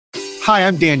Hi,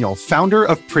 I'm Daniel, founder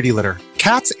of Pretty Litter.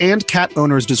 Cats and cat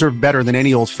owners deserve better than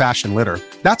any old-fashioned litter.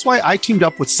 That's why I teamed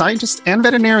up with scientists and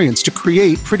veterinarians to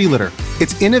create Pretty Litter.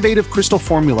 Its innovative crystal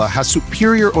formula has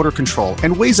superior odor control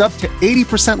and weighs up to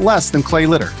 80% less than clay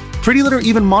litter. Pretty Litter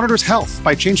even monitors health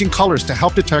by changing colors to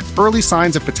help detect early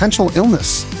signs of potential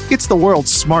illness. It's the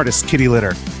world's smartest kitty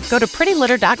litter. Go to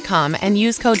prettylitter.com and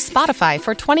use code SPOTIFY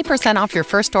for 20% off your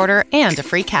first order and a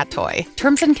free cat toy.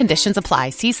 Terms and conditions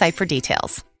apply. See site for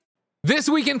details. This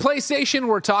week in PlayStation,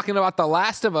 we're talking about The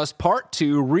Last of Us Part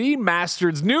 2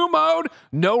 Remastered's new mode,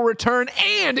 No Return,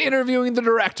 and interviewing the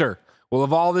director. We'll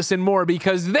have all this and more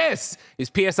because this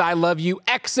is PS I Love You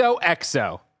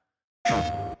XOXO.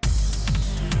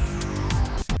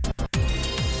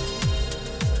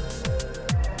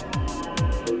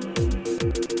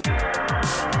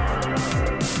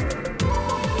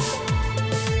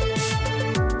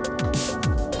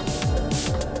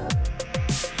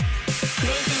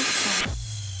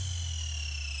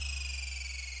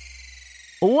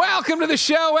 Welcome to the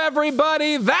show,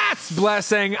 everybody. That's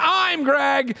Blessing. I'm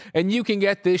Greg, and you can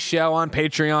get this show on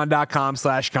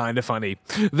patreon.com/kindafunny.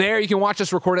 There you can watch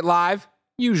us record it live,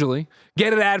 usually,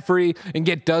 get it ad-free, and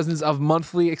get dozens of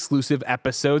monthly exclusive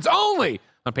episodes only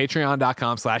on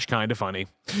patreon.com/kindafunny.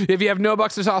 If you have no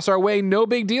bucks to toss our way, no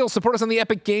big deal. Support us on the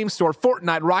Epic Games Store,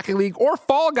 Fortnite, Rocket League, or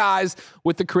Fall Guys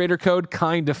with the creator code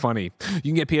KINDAFUNNY. You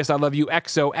can get PS I Love You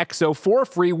XOXO for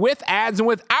free with ads and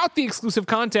without the exclusive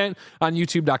content on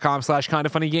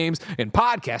youtube.com/kindafunnygames and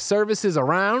podcast services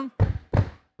around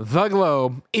the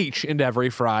globe each and every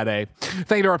Friday.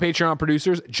 Thank you to our Patreon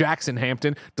producers, Jackson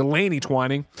Hampton, Delaney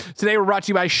Twining. Today we're brought to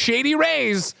you by Shady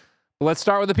Rays. Let's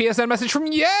start with a PSN message from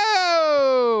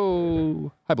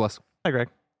Yo. Hi, Bless. Hi, Greg.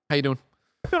 How you doing?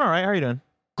 Doing all right. How are you doing?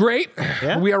 Great.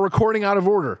 Yeah? We are recording out of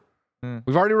order.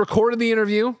 We've already recorded the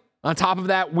interview. On top of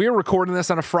that, we're recording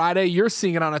this on a Friday. You're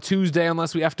seeing it on a Tuesday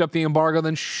unless we effed up the embargo.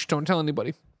 Then shh, don't tell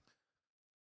anybody.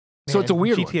 Man, So it's a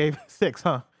weird GTA one. 6,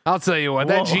 huh? I'll tell you what,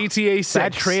 that Whoa, GTA 6.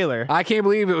 that trailer. I can't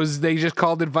believe they just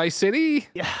called it Vice City.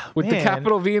 Yeah, with the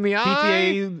capital V and the I.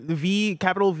 GTA V,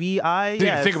 capital V-I. Didn't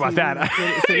even think about that. I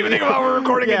didn't even think about we're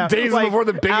recording it days before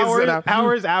the biggest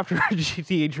hours after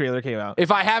GTA trailer came out.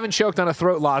 If I haven't choked on a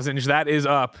throat lozenge, that is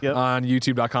up on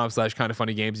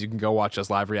youtube.com/kindafunnygames. You can go watch us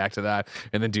live react to that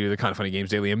and then do the Kind of Funny Games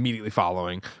Daily immediately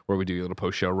following, where we do a little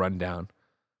post-show rundown.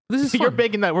 This is fun. You're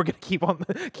begging that we're going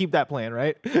to keep that plan,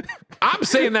 right? I'm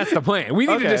saying that's the plan. We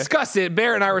need to discuss it.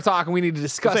 Bear and I were talking. We need to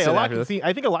discuss it.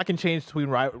 I think a lot can change between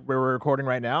where we're recording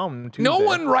right now and Tuesday. No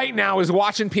one right now is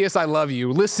watching PS I Love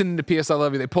You, listening to PS I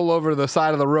Love You. They pull over to the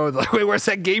side of the road like, wait, where's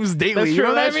that Games Daily? That's You true.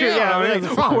 know what That's I mean? true. Yeah, I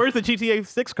mean, like, where's the GTA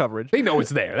 6 coverage? They know it's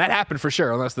there. That happened for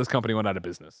sure, unless this company went out of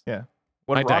business. Yeah.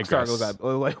 What if Rockstar goes out?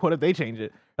 Like, what if they change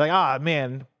it? Like,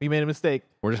 man, we made a mistake.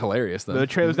 We're just hilarious, though. The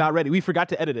trailer's not ready. We forgot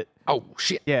to edit it. Oh,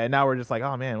 shit. Yeah, and now we're just like,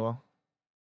 oh, man, well.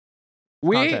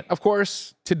 We, content. of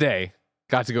course, today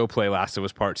got to go play Last of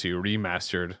Us Part 2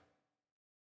 Remastered,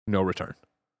 No Return.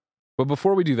 But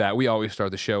before we do that, we always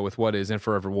start the show with what is and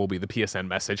forever will be the PSN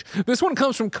message. This one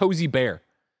comes from Cozy Bear.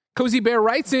 Cozy Bear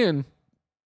writes in,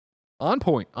 on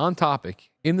point, on topic,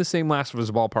 in the same Last of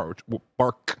Us ballpark,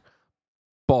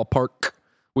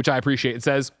 which I appreciate. It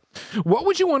says, what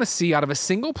would you want to see out of a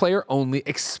single player only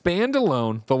expand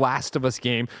alone The Last of Us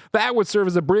game that would serve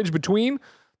as a bridge between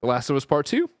The Last of Us Part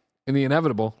 2 and the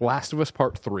inevitable Last of Us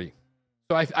Part 3?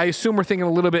 So I assume we're thinking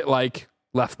a little bit like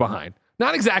Left Behind.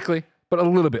 Not exactly, but a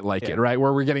little bit like it, right?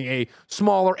 Where we're getting a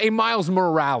smaller, a Miles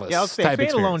Morales I'll say, type expand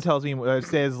experience. alone tells me,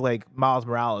 says like Miles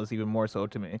Morales even more so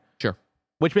to me. Sure.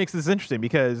 Which makes this interesting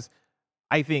because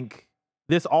I think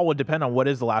this all would depend on what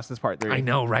is The Last of Us Part 3. I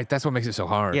know, right? That's what makes it so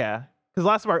hard. Yeah. Because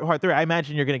Last of Us Part 3, I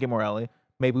imagine you're going to get more Ellie.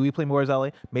 Maybe we play more as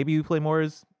Ellie. Maybe we play more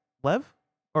as Lev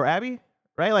or Abby,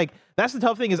 right? Like, that's the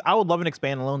tough thing is I would love an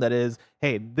expand alone that is,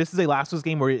 hey, this is a Last of Us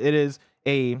game where it is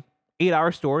a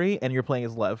 8-hour story and you're playing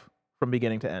as Lev from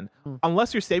beginning to end.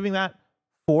 Unless you're saving that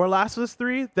for Last of Us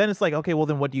 3, then it's like, okay, well,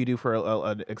 then what do you do for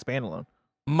an expand alone?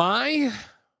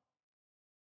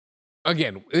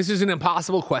 Again, this is an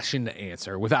impossible question to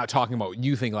answer without talking about what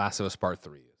you think Last of Us Part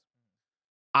 3 is.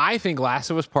 I think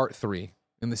Last of Us Part 3,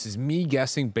 and this is me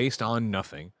guessing based on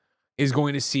nothing, is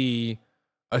going to see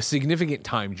a significant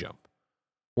time jump.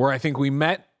 Where I think we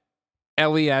met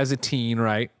Ellie as a teen,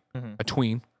 right? Mm-hmm. A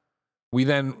tween. We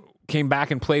then came back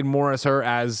and played more as her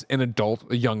as an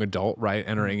adult, a young adult, right?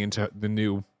 Entering into the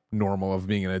new normal of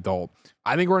being an adult.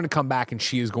 I think we're going to come back and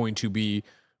she is going to be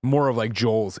more of like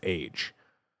Joel's age.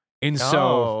 And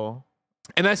so,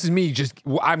 and that's just me.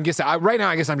 I'm guessing right now.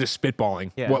 I guess I'm just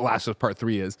spitballing what Last of Us Part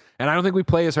 3 is, and I don't think we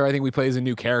play as her. I think we play as a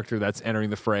new character that's entering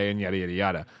the fray and yada yada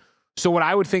yada. So what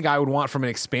I would think I would want from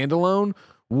an expand alone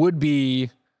would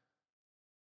be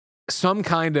some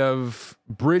kind of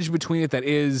bridge between it that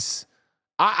is.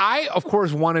 I of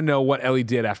course want to know what Ellie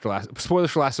did after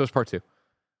spoilers for Last of Us Part 2.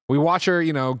 We watch her,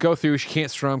 go through. She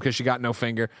can't strum because she got no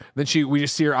finger. Then we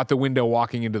just see her out the window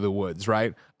walking into the woods,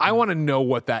 right? I want to know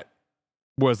what that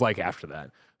was like after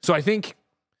that. So I think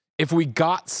if we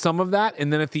got some of that,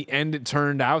 and then at the end it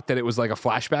turned out that it was like a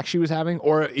flashback she was having,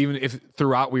 or even if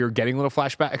throughout we were getting little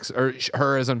flashbacks, or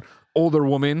her as an older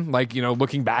woman, like,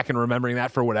 looking back and remembering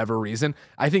that for whatever reason,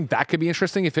 I think that could be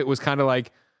interesting if it was kind of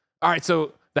like, all right,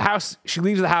 so the house, she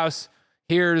leaves the house,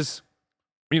 here's,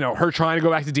 her trying to go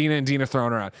back to Dina and Dina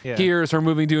throwing her out. Yeah. Here's her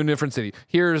moving to a different city.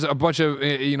 Here's a bunch of,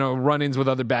 run-ins with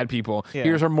other bad people. Yeah.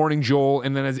 Here's her mourning Joel,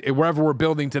 and then wherever we're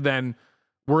building to then,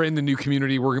 we're in the new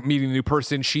community, we're meeting a new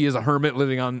person. She is a hermit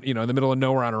living on, in the middle of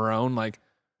nowhere on her own. Like,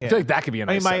 I feel like that could be a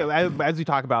nice as you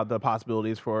talk about the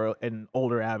possibilities for an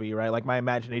older Abby, right? Like, my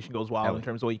imagination goes wild in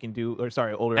terms of what you can do. Or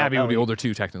sorry, older Abby would be older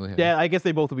too, technically. Yeah, I guess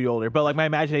they both would be older. But like, my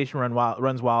imagination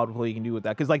runs wild with what you can do with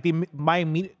that. Because like my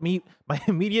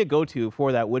immediate go-to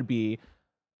for that would be,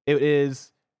 it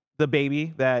is the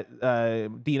baby that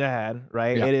Dina had,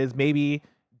 right? Yeah. It is maybe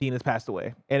Dina's passed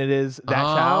away, and it is that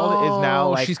child is now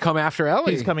like she's come after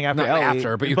Ellie. She's coming after Not Ellie,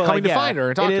 after, but you're coming to find her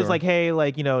and talk to her. It is like, hey,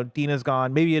 like, Dina's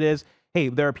gone. Maybe it is, hey,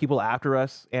 there are people after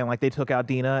us, and like they took out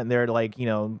Dina, and they're like,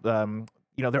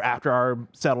 they're after our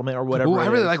settlement or whatever. Ooh, I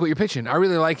really like what you're pitching. I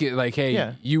really like it. Like,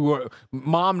 hey,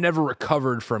 mom never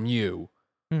recovered from you.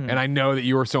 And I know that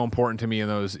you were so important to me in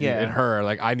those, in her.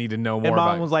 Like, I need to know more. And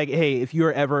mom was like, hey, if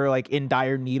you're ever like in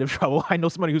dire need of trouble, I know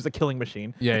somebody who's a killing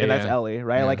machine. And that's Ellie,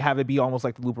 right? Yeah. Like, have it be almost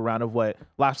like the loop around of what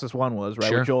Last of Us 1 was, right?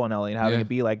 Sure. With Joel and Ellie, and having it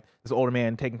be like this older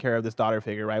man taking care of this daughter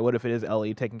figure, right? What if it is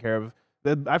Ellie taking care of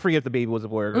I forget if the baby was a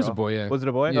boy or girl. It was a boy, yeah. Was it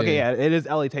a boy? Okay, yeah. It is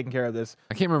Ellie taking care of this.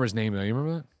 I can't remember his name, though. You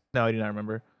remember that? No, I do not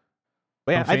remember.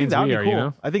 But yeah, I think that would be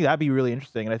cool. I think that'd be really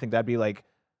interesting, and I think that'd be like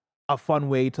a fun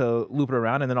way to loop it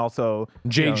around, and then also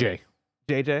JJ.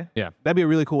 JJ? Yeah. That'd be a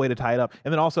really cool way to tie it up.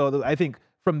 And then also, I think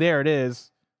from there it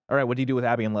is, all right, what do you do with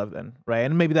Abby and Lev then? Right?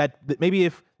 And maybe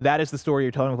if that is the story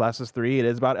you're telling with Last of Us 3, it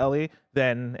is about Ellie,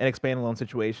 then an expand-alone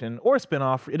situation, or a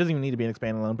spin-off. It doesn't even need to be an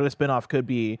expand-alone, but a spin-off could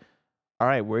be, all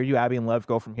right, where do Abby and Lev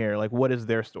go from here? Like, what is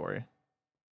their story?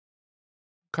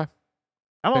 Okay.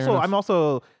 I'm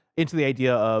also into the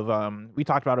idea of, we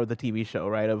talked about it with the TV show,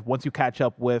 right? Of once you catch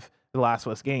up with the Last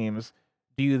of Us games,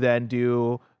 do you then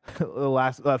do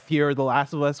Fear of the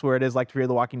Last of Us, where it is like Fear of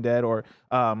the Walking Dead, or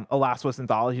a Last of Us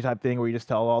anthology type thing where you just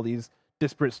tell all these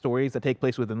disparate stories that take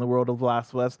place within the world of the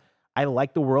Last of Us? I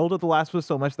like the world of the Last of Us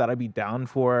so much that I'd be down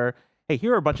for, hey,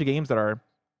 here are a bunch of games that are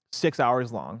 6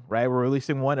 hours long, right? We're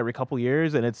releasing one every couple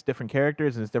years, and it's different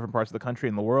characters and it's different parts of the country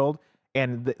and the world,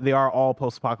 and they are all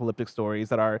post-apocalyptic stories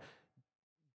that are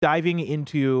diving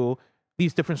into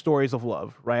these different stories of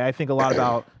love, right? I think a lot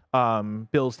about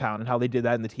Billstown and how they did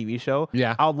that in the TV show.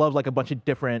 Yeah. I would love like a bunch of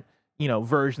different,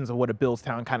 versions of what a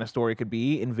Billstown kind of story could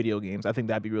be in video games. I think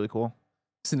that'd be really cool.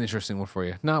 It's an interesting one for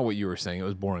you. Not what you were saying. It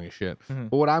was boring as shit. Mm-hmm.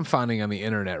 But what I'm finding on the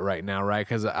internet right now, right?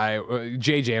 Because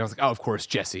JJ, I was like, oh, of course,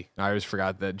 Jesse. I always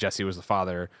forgot that Jesse was the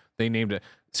father. They named it.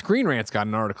 Screen Rant's got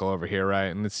an article over here, right?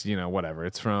 And it's, whatever.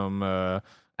 It's from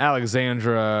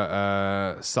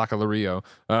Alexandra Sacalario,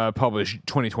 published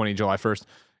 2020, July 1st.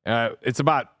 It's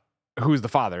about who's the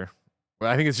father.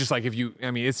 I think it's just like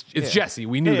it's Jesse.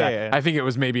 We knew that. Yeah. I think it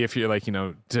was maybe if you're like,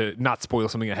 to not spoil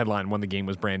something in a headline when the game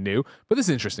was brand new. But this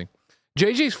is interesting.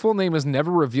 JJ's full name was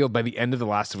never revealed by the end of The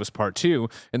Last of Us Part 2,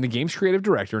 and the game's creative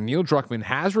director, Neil Druckmann,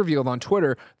 has revealed on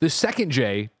Twitter the second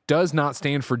J does not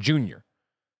stand for Junior.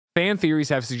 Fan theories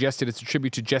have suggested it's a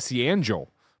tribute to Jesse and Joel,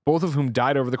 both of whom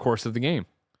died over the course of the game.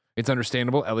 It's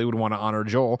understandable Ellie would want to honor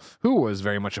Joel, who was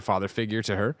very much a father figure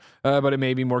to her, but it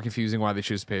may be more confusing why they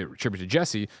choose to pay tribute to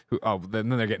Jesse, who, then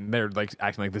they're like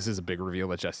acting like this is a big reveal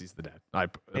that Jesse's the dad. I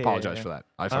apologize for that.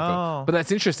 I fucked up. But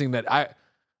that's interesting that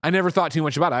I never thought too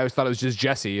much about it. I always thought it was just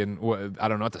Jesse, and I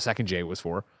don't know what the second J was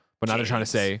for, but now they're trying to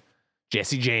say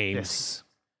Jesse James. Jesse.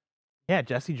 Yeah,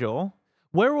 Jesse Joel.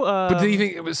 Where? But do you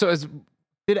think so?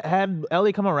 Had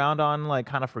Ellie come around on like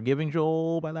kind of forgiving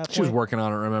Joel by that point? She was working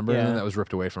on it, remember? Yeah. And then that was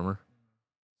ripped away from her.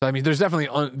 So I mean, there's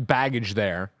definitely baggage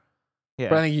there. Yeah.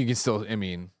 But I think you can still. I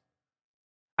think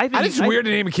it's weird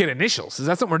to name a kid initials. Is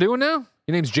that something we're doing now?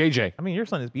 Your name's JJ. I mean, your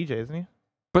son is BJ, isn't he?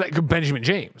 But Benjamin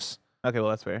James. Okay, well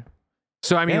that's fair.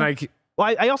 So I mean, like.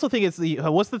 Well, I also think it's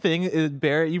what's the thing,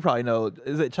 Barrett? You probably know.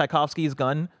 Is it Tchaikovsky's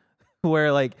gun?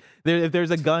 Where like if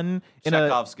there's a gun in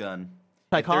Chekhov's gun.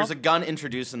 If there's a gun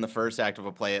introduced in the first act of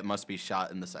a play, it must be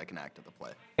shot in the second act of the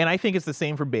play. And I think it's the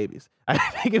same for babies. I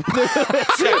think if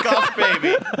Check off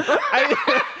baby.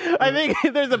 I think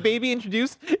if there's a baby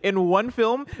introduced in one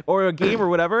film or a game or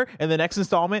whatever, and the next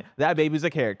installment, that baby's a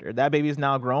character. That baby is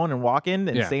now grown and walking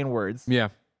and saying words. Yeah.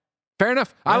 Fair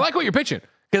enough. I like what you're pitching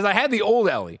because I had the old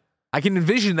Ellie. I can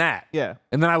envision that. Yeah.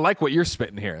 And then I like what you're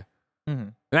spitting here. Mm-hmm.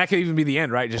 And that could even be the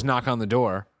end, right? Just knock on the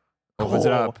door, opens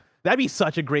it up. That'd be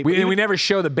such a great. We never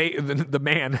show the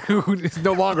man who is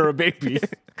no longer a baby.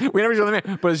 We never show the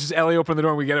man, but it's just Ellie opening the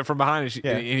door and we get it from behind, and,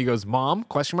 and he goes, "Mom?" ?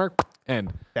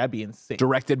 And that'd be insane.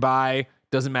 Directed by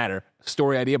doesn't matter.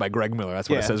 Story idea by Greg Miller. That's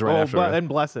what it says right after. And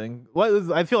Blessing.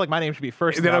 I feel like my name should be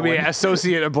first. That'll be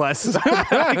associate of Bless.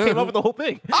 I came up with the whole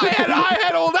thing. I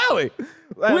had old Ellie.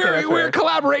 We're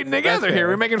collaborating together here.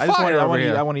 We're making fire over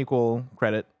here. I want equal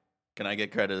credit. Can I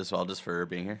get credit as well just for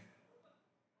being here?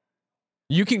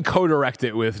 You can co-direct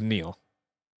it with Neil.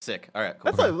 Sick. All right,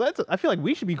 cool. I feel like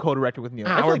we should be co-directed with Neil.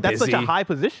 I feel we're like that's busy. such a high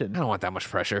position. I don't want that much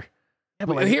pressure. Yeah,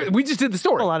 but Here, we just did the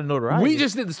story. A lot of notoriety. We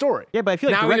just did the story. Yeah, but I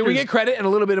feel like now either we get credit and a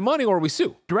little bit of money, or we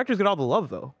sue. Directors get all the love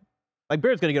though. Like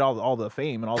Barrett's gonna get all the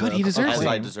fame and all. Good, the he deserves As it.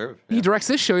 I deserve. He directs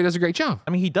this show. He does a great job.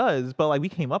 I mean, he does, but like we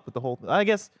came up with the whole. I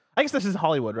guess this is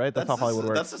Hollywood, right? That's how Hollywood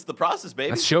works. That's just the process, baby.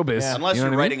 That's showbiz. Yeah. Unless you know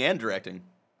you're what I mean? writing and directing.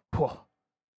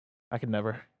 I could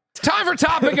never. Time for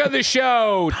topic of the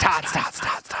show. Tots.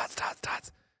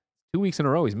 2 weeks in a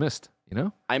row he's missed. You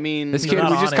know, I mean, this kid we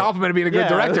just complimented being a good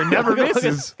director never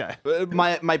misses.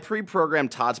 My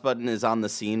pre-programmed Tots button is on the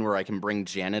scene where I can bring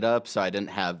Janet up, so I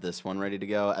didn't have this one ready to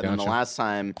go. And then the last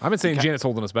time, I've been saying Janet's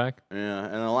holding us back. Yeah,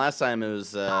 and the last time it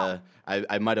was I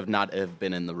might have not have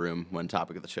been in the room when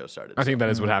topic of the show started. I think that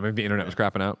is what happened. The internet was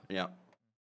crapping out. Yeah.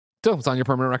 Still, it's on your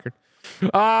permanent record.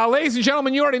 Ladies and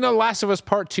gentlemen, you already know Last of Us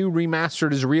Part 2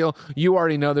 Remastered is real. You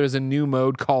already know there's a new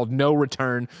mode called No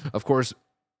Return. Of course,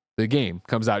 the game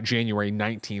comes out January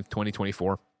 19th,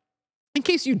 2024. In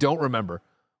case you don't remember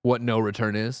what No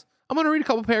Return is, I'm going to read a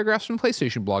couple paragraphs from the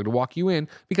PlayStation blog to walk you in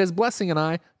because Blessing and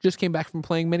I just came back from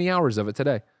playing many hours of it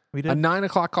today. We did. A 9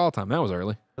 o'clock call time. That was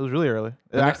early. It was really early.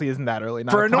 It actually isn't that early.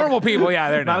 For normal people,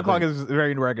 yeah, they're 9 not. o'clock is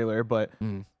very regular, but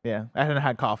yeah, I hadn't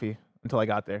had coffee until I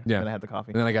got there. Yeah. Then I had the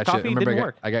coffee. And then I got coffee you. Remember, didn't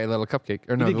work. I got you a little cupcake.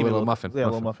 Or no, You the did give me little muffin. Yeah, a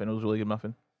little muffin. It was a really good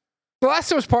muffin. The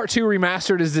Last of Us Part 2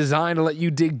 Remastered is designed to let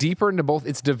you dig deeper into both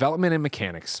its development and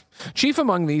mechanics. Chief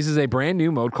among these is a brand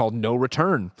new mode called No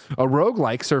Return, a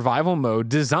roguelike survival mode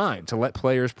designed to let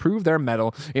players prove their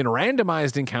mettle in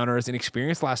randomized encounters and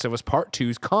experience Last of Us Part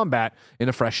 2's combat in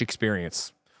a fresh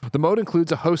experience. The mode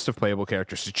includes a host of playable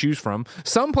characters to choose from,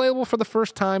 some playable for the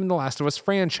first time in the Last of Us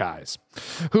franchise,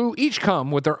 who each come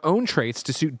with their own traits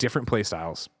to suit different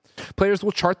playstyles. Players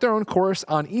will chart their own course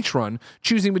on each run,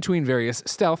 choosing between various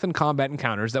stealth and combat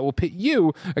encounters that will pit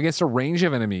you against a range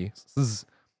of enemies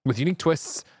with unique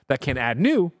twists that can add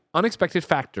new, unexpected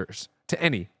factors to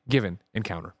any given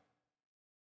encounter.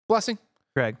 Blessing.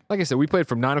 Greg. Like I said, we played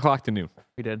from 9 o'clock to noon.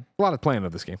 We did. A lot of playing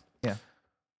of this game. Yeah.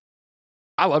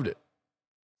 I loved it.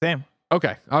 Same.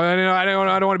 Okay. I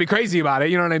don't want to be crazy about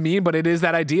it. You know what I mean? But it is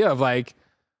that idea of like,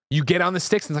 you get on the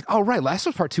sticks and it's like, oh, right, Last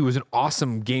of Us Part 2 is an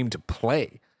awesome game to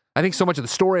play. I think so much of the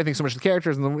story, I think so much of the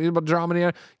characters and the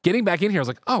drama. Getting back in here, I was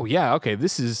like, oh, yeah, okay,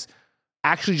 this is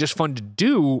actually just fun to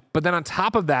do. But then on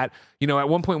top of that, you know, at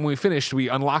one point when we finished, we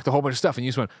unlocked a whole bunch of stuff and you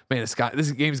just went, man,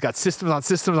 this game's got systems on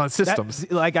systems on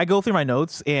systems. Like, I go through my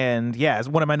notes and yeah,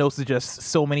 one of my notes is just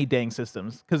so many dang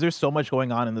systems because there's so much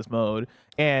going on in this mode.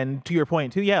 And to your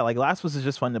point too, yeah, like Last of Us is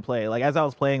just fun to play. Like as I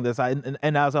was playing this, and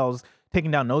as I was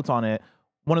taking down notes on it,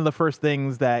 one of the first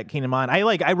things that came to mind,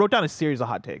 I wrote down a series of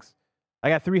hot takes. I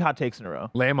got 3 hot takes in a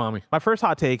row. Lay 'em on me. My first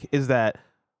hot take is that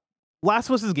Last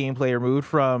of Us's gameplay removed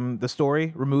from the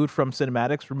story, removed from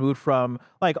cinematics, removed from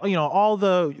like, you know, all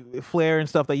the flair and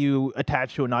stuff that you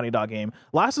attach to a Naughty Dog game.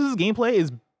 Last of Us's gameplay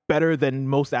is better than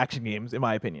most action games, in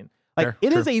my opinion. Like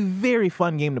it is a very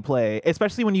fun game to play,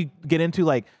 especially when you get into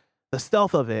like the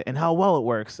stealth of it and how well it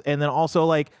works. And then also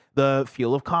like the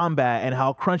feel of combat and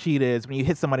how crunchy it is when you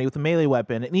hit somebody with a melee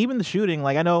weapon. And even the shooting,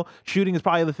 like I know shooting is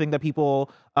probably the thing that people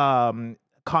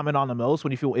comment on the most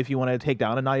when if you want to take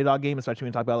down a Naughty Dog game, especially when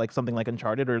you talk about like something like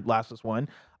Uncharted or Last of Us 1.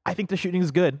 I think the shooting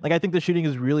is good. Like I think the shooting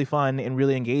is really fun and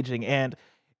really engaging. And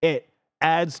it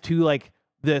adds to like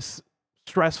this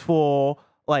stressful,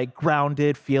 like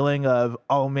grounded feeling of,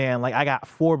 oh man, like I got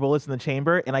 4 bullets in the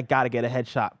chamber and I gotta get a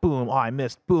headshot. Boom, oh I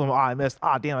missed. Boom, oh I missed.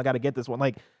 Oh damn, I gotta get this one.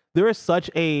 Like there is such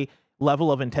a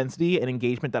level of intensity and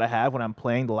engagement that I have when I'm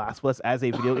playing The Last of Us as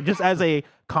a video, just as a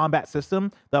combat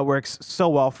system that works so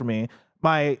well for me.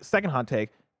 My second hot take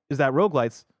is that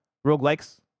roguelikes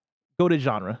go to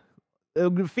genre.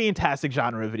 a fantastic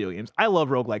genre of video games. I love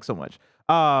roguelike so much.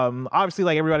 Obviously,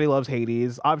 like everybody loves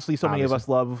Hades. Obviously, so many of us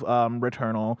love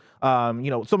Returnal.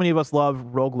 So many of us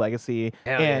love Rogue Legacy.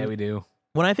 Hell yeah, we do.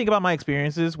 When I think about my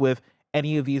experiences with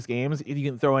any of these games, if you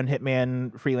can throw in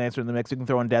Hitman Freelancer in the mix, you can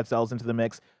throw in Dead Cells into the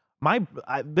mix.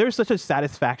 There's such a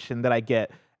satisfaction that I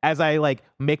get as I like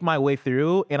make my way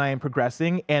through and I am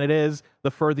progressing. And it is the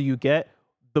further you get,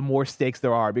 the more stakes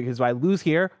there are, because if I lose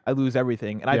here, I lose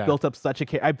everything. And I built up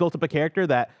I built up a character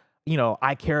that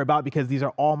I care about, because these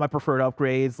are all my preferred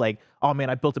upgrades. Like, oh man,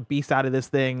 I built a beast out of this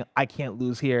thing. I can't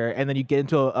lose here. And then you get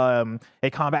into a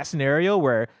combat scenario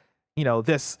where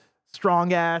this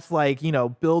strong ass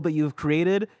build that you've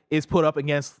created is put up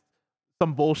against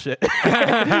some bullshit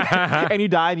and you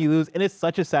die and you lose, and it's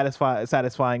such a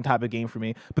satisfying type of game for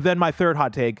me. But then my third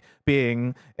hot take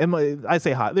being, and I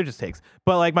say hot, they're just takes,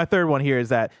 but like my third one here is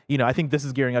that I think this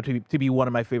is gearing up to be one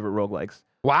of my favorite roguelikes.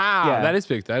 Wow, yeah. That is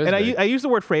big. That is big. I use the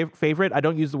word favorite. I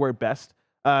don't use the word best,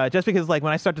 just because like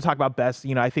when I start to talk about best,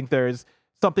 I think there's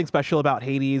something special about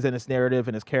Hades and its narrative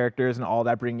and its characters and all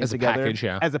that, bringing it together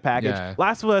as a package. Yeah.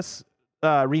 Last of Us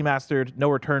Remastered, no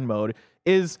return mode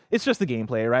it's just the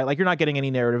gameplay, right? Like, you're not getting any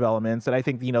narrative elements, and I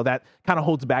think that kind of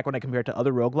holds back when I compare it to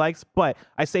other roguelikes. But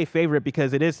I say favorite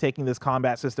because it is taking this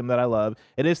combat system that I love.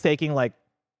 It is taking like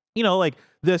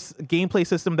this gameplay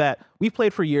system that we've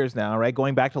played for years now, right?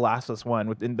 Going back to Last of Us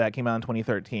 1 that came out in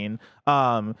 2013.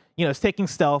 It's taking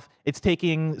stealth, it's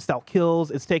taking stealth kills,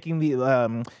 it's taking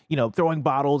the throwing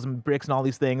bottles and bricks and all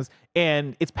these things,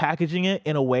 and it's packaging it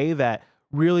in a way that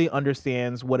really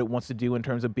understands what it wants to do in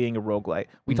terms of being a roguelike.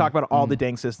 We talk about all the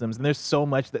dang systems, and there's so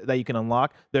much that you can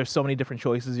unlock. There's so many different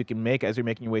choices you can make as you're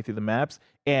making your way through the maps.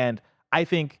 And I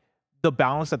think the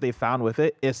balance that they found with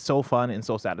it is so fun and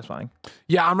so satisfying.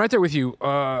 Yeah, I'm right there with you.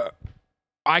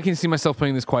 I can see myself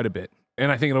playing this quite a bit.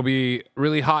 And I think it'll be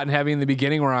really hot and heavy in the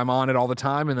beginning where I'm on it all the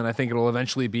time. And then I think it'll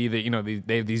eventually be that,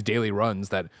 they have these daily runs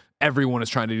that everyone is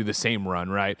trying to do the same run,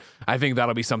 right? I think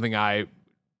that'll be something I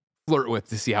flirt with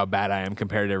to see how bad I am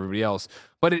compared to everybody else.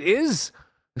 But it is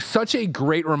such a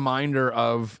great reminder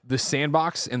of the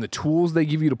sandbox and the tools they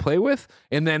give you to play with,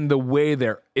 and then the way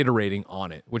they're iterating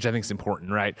on it, which I think is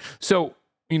important, right? So,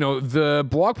 the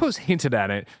blog post hinted at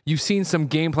it. You've seen some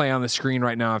gameplay on the screen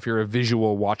right now if you're a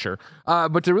visual watcher.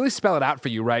 But to really spell it out for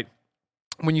you, right?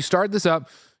 When you start this up,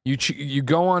 you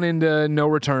go on into No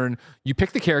Return, you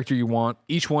pick the character you want,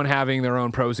 each one having their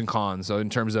own pros and cons. So in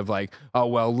terms of like,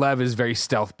 Lev is very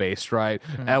stealth based, right?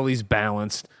 Mm-hmm. Ellie's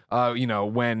balanced.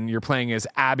 When you're playing as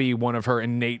Abby, one of her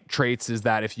innate traits is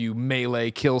that if you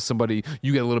melee kill somebody,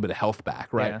 you get a little bit of health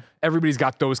back, right? Yeah. Everybody's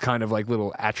got those kind of like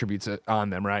little attributes on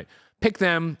them, right? Pick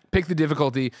them, pick the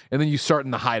difficulty, and then you start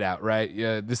in the hideout, right?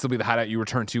 This will be the hideout you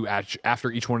return to after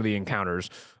each one of the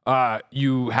encounters.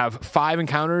 You have 5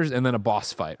 encounters and then a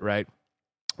boss fight, right?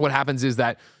 What happens is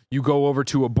that you go over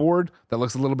to a board that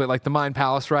looks a little bit like the Mind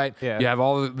Palace, right? Yeah. You have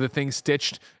all the things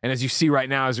stitched, and as you see right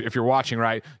now, if you're watching,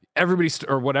 right, everybody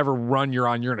or whatever run you're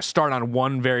on, you're going to start on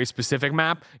one very specific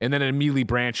map, and then it immediately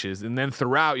branches, and then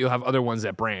throughout you'll have other ones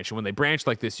that branch. And when they branch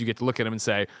like this, you get to look at them and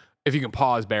say, if you can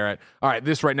pause, Barrett. All right,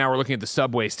 this right now we're looking at the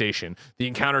subway station. The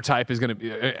encounter type is going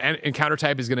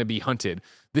to be hunted.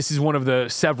 This is one of the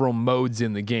several modes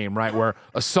in the game, right? Where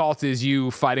assault is you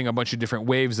fighting a bunch of different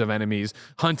waves of enemies.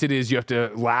 Hunted is you have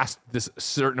to last this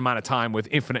certain amount of time with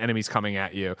infinite enemies coming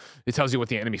at you. It tells you what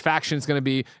the enemy faction is going to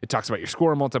be. It talks about your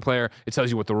score multiplayer. It tells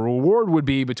you what the reward would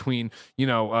be between,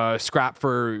 scrap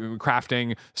for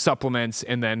crafting, supplements,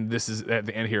 and then this is at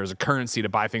the end here is a currency to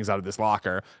buy things out of this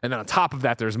locker. And then on top of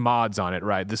that, there's mods on it,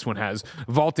 right? This one has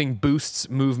vaulting boosts,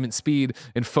 movement speed,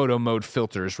 and photo mode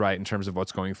filters, right? In terms of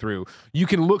what's going through. You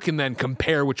can look and then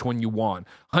compare which one you want.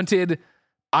 Hunted,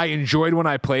 I enjoyed when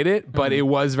I played it, but it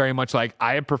was very much like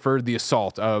I preferred the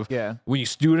assault of when you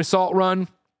do an assault run,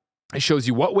 it shows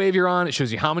you what wave you're on. It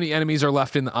shows you how many enemies are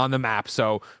left on the map.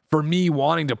 So for me,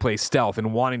 wanting to play stealth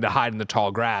and wanting to hide in the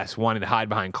tall grass, wanting to hide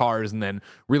behind cars, and then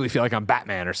really feel like I'm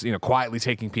Batman or quietly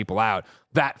taking people out,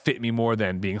 that fit me more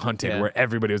than being hunted, where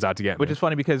everybody was out to get me. Which is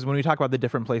funny because when we talk about the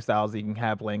different play styles that you can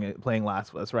have playing Last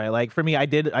of Us, right? Like for me, I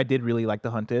did really like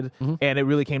the hunted, and it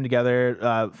really came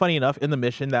together. Funny enough, in the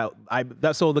mission so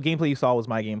the gameplay you saw was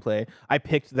my gameplay. I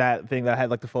picked that thing that had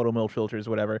like the photo mode filters,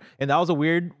 whatever, and that was a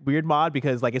weird mod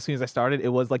because like as soon as I started, it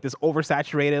was like this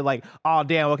oversaturated, like, oh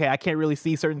damn, okay, I can't really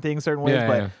see certain things certain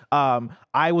ways,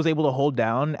 I was able to hold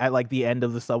down at like the end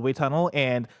of the subway tunnel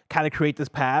and kind of create this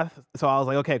path. So I was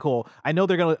like, okay, cool. I know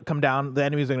they're gonna come down. The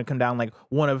enemies are gonna come down like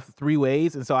one of 3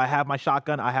 ways, and so I have my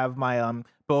shotgun, I have my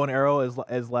bow and arrow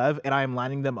as Lev, and I am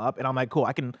lining them up, and I'm like, cool,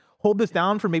 I can hold this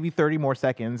down for maybe 30 more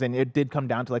seconds, and it did come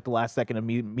down to like the last second of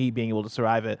me being able to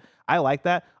survive it. I like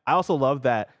that. I also love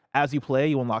that as you play,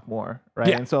 you unlock more, right?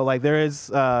 Yeah. And so like there is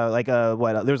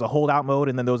there's a holdout mode,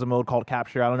 and then there was a mode called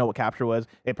capture. I don't know what capture was.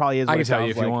 It probably is. I can tell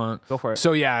you if you want. Go for it.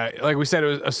 So yeah, like we said,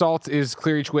 assault is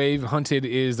clear each wave. Hunted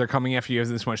is they're coming after you as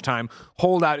this much time.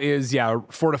 Holdout is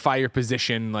fortify your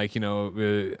position, like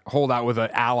hold out with an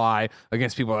ally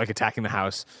against people like attacking the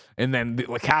house. And then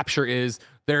the capture is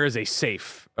there is a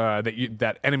safe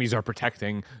that enemies are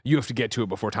protecting. You have to get to it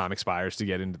before time expires to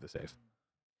get into the safe.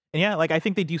 And yeah, like I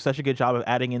think they do such a good job of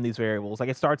adding in these variables. Like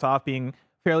it starts off being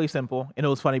fairly simple, and it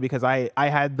was funny because I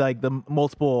had like the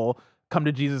multiple come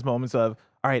to Jesus moments of,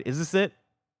 all right, is this it?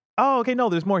 Oh, okay, no,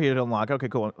 there's more here to unlock. Okay,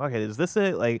 cool. Okay, is this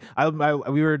it? Like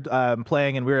we were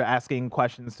playing and we were asking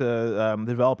questions to the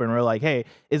developer, and we are like, hey,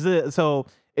 is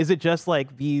it just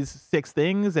like these 6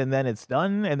 things and then it's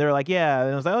done? And they're like, yeah.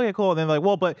 And I was like, okay, cool. And then like,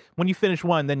 well, but when you finish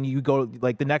one, then you go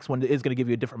like the next one is going to give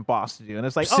you a different boss to do. And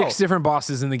it's like 6 different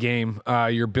bosses in the game.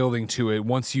 You're building to it.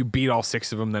 Once you beat all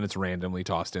 6 of them, then it's randomly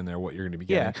tossed in there what you're going to be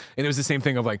getting. Yeah. And it was the same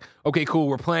thing of like, okay, cool.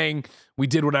 We're playing. We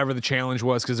did whatever the challenge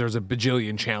was because there's a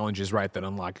bajillion challenges, right? That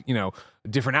unlock,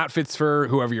 different outfits for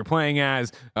whoever you're playing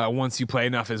as. Once you play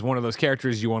enough as one of those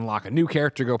characters, you unlock a new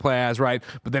character to go play as, right?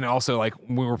 But then also like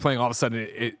when we're playing, all of a sudden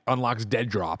it unlocks dead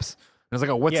drops. And I was like,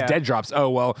 oh, what's dead drops? Oh,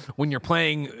 well, when you're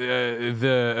playing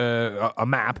a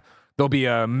map, there'll be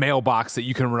a mailbox that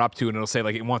you can run up to, and it'll say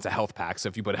like it wants a health pack. So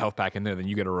if you put a health pack in there, then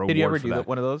you get a reward. Did you ever for do that.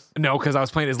 one of those? No, because I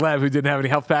was playing as Lev, who didn't have any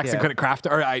health packs and couldn't craft,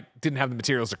 or I didn't have the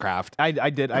materials to craft. I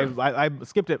did. I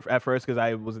skipped it at first because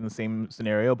I was in the same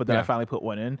scenario, but then I finally put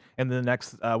one in, and then the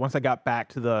next once I got back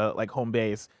to the like home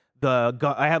base,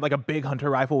 I had like a big hunter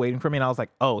rifle waiting for me, and I was like,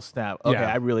 oh snap, okay,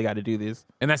 I really got to do these.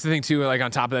 And that's the thing too, like on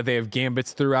top of that, they have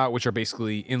gambits throughout, which are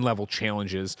basically in-level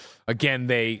challenges. Again,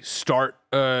 they start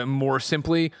more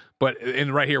simply, but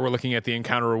right here we're looking at the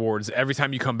encounter rewards. Every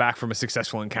time you come back from a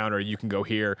successful encounter, you can go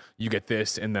here, you get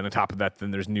this, and then on top of that, then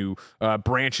there's new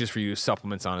branches for you,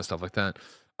 supplements on and stuff like that.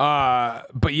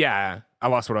 But yeah, I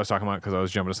lost what I was talking about because I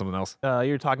was jumping to something else.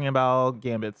 You're talking about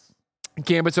gambits.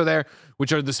 Gambits are there,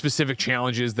 which are the specific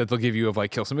challenges that they'll give you of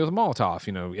like kill somebody with a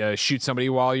Molotov, shoot somebody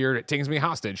while you're taking somebody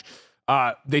hostage.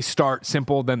 They start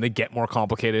simple, then they get more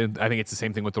complicated. I think it's the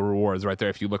same thing with the rewards right there.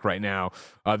 If you look right now,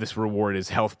 this reward is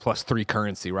health plus 3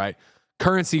 currency, right?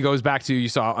 Currency goes back to, you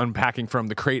saw unpacking from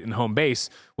the crate and home base.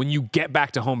 When you get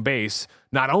back to home base,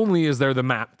 not only is there the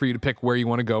map for you to pick where you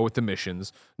want to go with the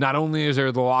missions, not only is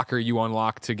there the locker you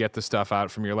unlock to get the stuff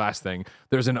out from your last thing,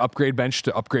 there's an upgrade bench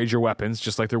to upgrade your weapons,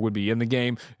 just like there would be in the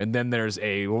game, and then there's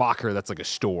a locker that's like a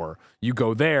store. You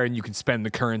go there and you can spend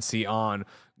the currency on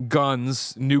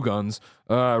guns, new guns,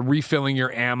 refilling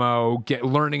your ammo,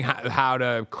 learning how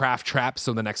to craft traps,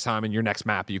 so the next time in your next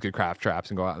map you could craft traps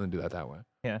and go out and do that way.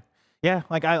 Yeah,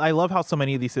 like I love how so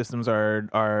many of these systems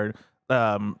are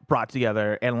brought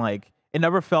together, and like it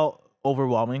never felt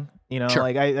overwhelming. Sure.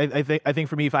 Like I think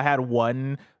for me, if I had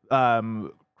one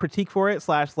critique for it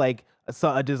 / like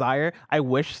a desire, I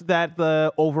wish that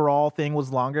the overall thing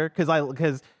was longer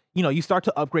because you start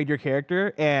to upgrade your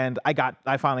character, and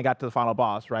I finally got to the final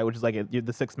boss, right, which is like the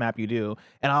 6th map you do,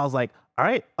 and I was like, all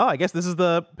right, I guess this is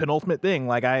the penultimate thing.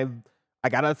 Like I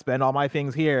gotta spend all my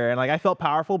things here, and like I felt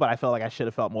powerful, but I felt like I should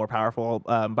have felt more powerful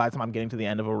by the time I'm getting to the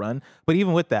end of a run. But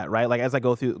even with that, right, like as I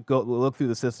look through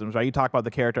the systems, right, you talk about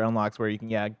the character unlocks where you can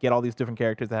get all these different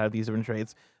characters that have these different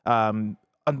traits. On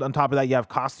top of that, you have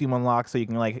costume unlocks, so you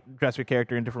can like dress your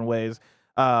character in different ways.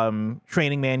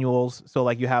 Training manuals, so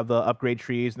like you have the upgrade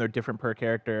trees and they're different per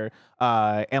character,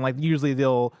 and like usually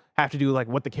they'll have to do like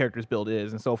what the character's build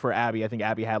is. And so for Abby, I think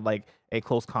Abby had like a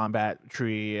close combat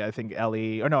tree. I think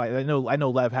Ellie, or no, I know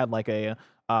Lev had like a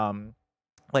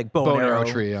like bow and arrow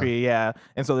tree, yeah.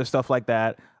 And so there's stuff like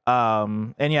that.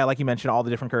 And yeah, like you mentioned, all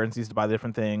the different currencies to buy the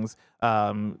different things.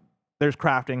 There's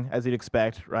crafting, as you'd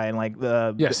expect, right? And like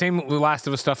same Last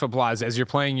of Us stuff applies. As you're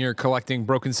playing, you're collecting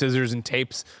broken scissors and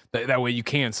tapes. That way you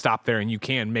can stop there and you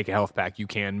can make a health pack. You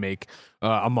can make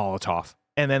a Molotov.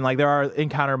 And then like there are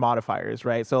encounter modifiers,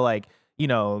 right? So like,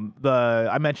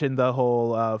 I mentioned the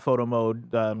whole photo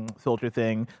mode filter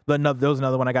thing. There was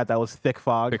another one I got that was thick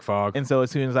fog. Thick fog. And so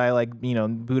as soon as I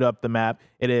boot up the map,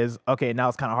 it is okay. Now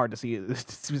it's kind of hard to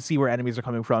see where enemies are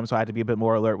coming from, so I had to be a bit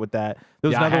more alert with that.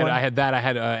 I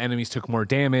had enemies took more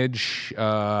damage.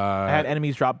 I had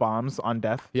enemies drop bombs on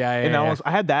death. I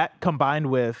had that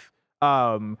combined with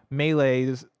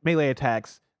melee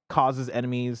attacks causes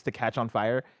enemies to catch on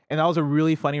fire, and that was a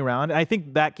really funny round. And I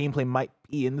think that gameplay might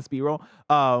be in this B-roll,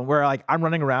 where like I'm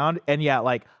running around and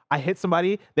like I hit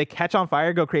somebody, they catch on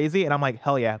fire, go crazy, and I'm like,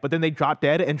 hell yeah. But then they drop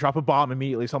dead and drop a bomb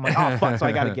immediately. So I'm like, oh fuck, so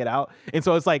I gotta get out. And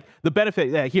so it's like the benefit,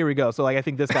 yeah, here we go. So like I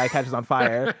think this guy catches on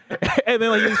fire and then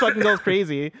like he just fucking goes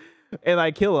crazy and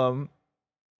I kill him.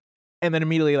 And then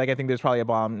immediately, like, I think there's probably a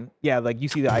bomb. Yeah, like, you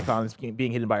see the icons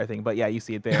being hidden by your thing, but yeah, you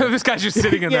see it there. This guy's just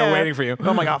sitting in there waiting for you.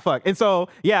 I'm like, oh, fuck. And so,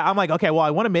 yeah, I'm like, okay, well,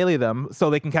 I want to melee them so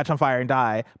they can catch on fire and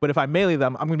die. But if I melee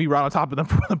them, I'm going to be right on top of them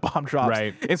before the bomb drops.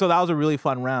 Right. And so that was a really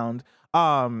fun round.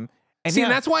 And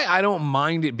that's why I don't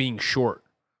mind it being short.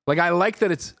 Like, I like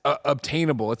that it's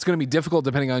obtainable. It's going to be difficult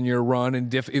depending on your run,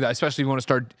 and especially if you want to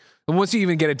start. Once you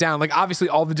even get it down, like, obviously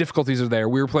all the difficulties are there.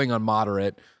 We were playing on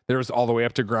moderate. There's all the way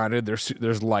up to grounded.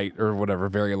 There's light or whatever,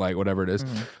 very light, whatever it is.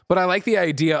 Mm-hmm. But I like the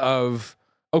idea of,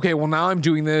 okay, well, now I'm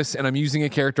doing this and I'm using a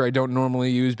character I don't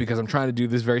normally use because I'm trying to do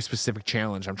this very specific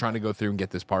challenge. I'm trying to go through and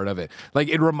get this part of it. Like,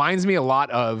 it reminds me a lot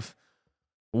of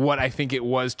what I think it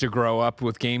was to grow up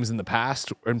with games in the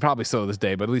past, and probably still to this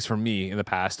day, but at least for me in the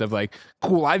past, of like,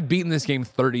 cool, I've beaten this game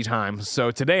 30 times.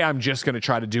 So today I'm just going to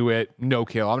try to do it no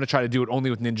kill. I'm going to try to do it only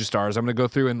with ninja stars. I'm going to go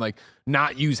through and like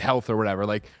not use health or whatever.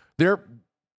 Like, they're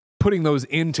putting those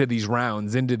into these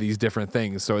rounds, into these different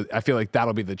things. So I feel like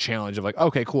that'll be the challenge of like,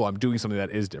 okay, cool, I'm doing something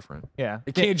that is different. Yeah.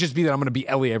 It can't just be that I'm going to be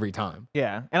Ellie every time.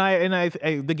 Yeah. And I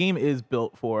the game is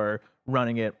built for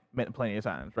running it plenty of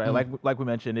times, right? Mm-hmm. Like we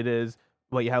mentioned, it is,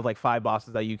 well, you have like 5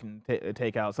 bosses that you can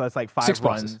take out. So that's like 5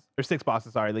 runs. Or 6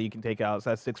 bosses, sorry, that you can take out.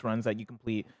 So that's 6 runs that you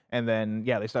complete. And then,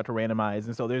 yeah, they start to randomize.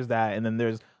 And so there's that. And then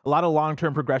there's a lot of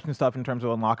long-term progression stuff in terms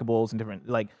of unlockables and different,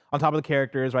 like, on top of the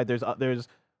characters, right? There's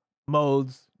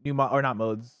modes, or not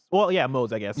modes. Well, yeah,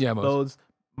 modes, I guess. Yeah,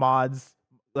 mods,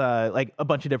 like a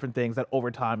bunch of different things that over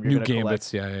time you're new going to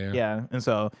collect. Gambits, yeah. Yeah, and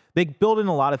so they build in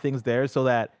a lot of things there so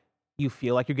that you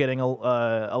feel like you're getting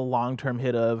a long-term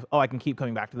hit of, oh, I can keep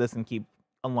coming back to this and keep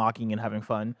unlocking and having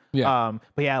fun. Yeah.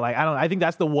 But yeah, like, I think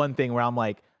that's the one thing where I'm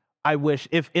like, I wish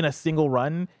if in a single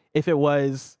run, if it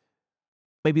was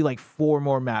maybe like 4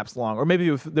 more maps long, or maybe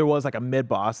if there was like a mid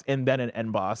boss and then an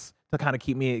end boss to kind of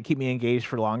keep me engaged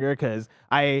for longer, because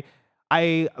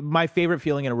my favorite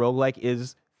feeling in a roguelike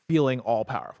is feeling all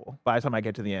powerful by the time I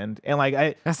get to the end. And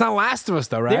like, that's not Last of Us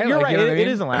though, right? You're like, right. You know what I mean?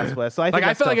 It isn't Last of Us. So I think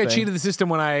I felt like I cheated the system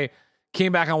when I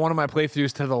came back on one of my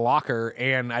playthroughs to the locker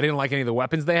and I didn't like any of the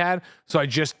weapons they had, so I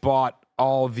just bought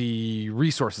all the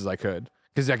resources I could,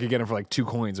 because I could get them for like 2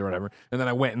 coins or whatever. And then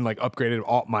I went and like upgraded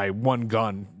all my one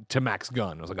gun to max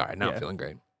gun. I was like, all right, now I'm feeling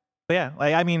great. But yeah,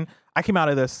 like, I mean, I came out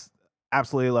of this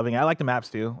absolutely loving it. I like the maps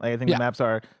too. Like, I think the maps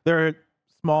they're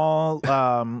small.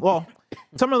 Well,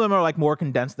 some of them are like more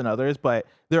condensed than others, but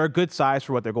they're a good size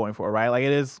for what they're going for, right? Like,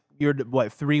 it is, you're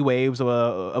 3 waves of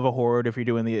a horde if you're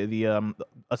doing the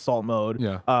assault mode.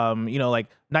 Yeah. You know, like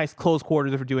nice close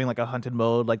quarters if you're doing like a hunted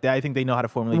mode. Like that, I think they know how to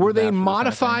formulate. Were they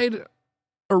modified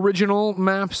original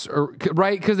maps, or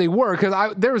right? Because they were.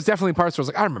 Because there was definitely parts where I was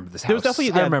like, I remember this house.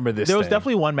 I remember this. There was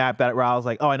definitely one map where I was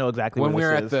like, oh, I know exactly when what we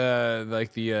this is. were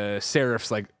at the Seraph's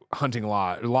like hunting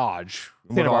lodge.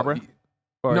 Santa Barbara.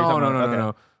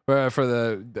 No.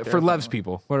 For Lev's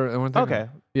people. Okay.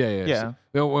 Yeah.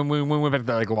 So, when we went back to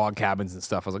the, like, log cabins and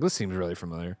stuff, I was like, this seems really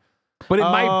familiar. But it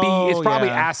might be. It's probably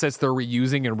assets they're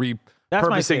reusing and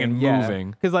repurposing and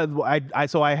moving. Because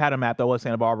I had a map that was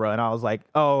Santa Barbara, and I was like,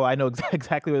 oh, I know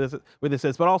exactly where this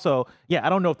is. But also, I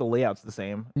don't know if the layout's the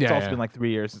same. It's also been like 3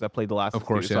 years since I played the last. Of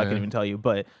course, so I can't even tell you.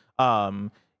 But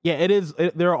it is.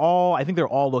 They're all. I think they're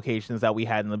all locations that we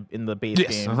had in the base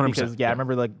game. 100%, because I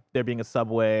remember like there being a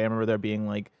subway. I remember there being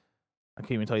like, I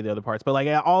can't even tell you the other parts, but like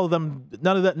all of them,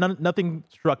 nothing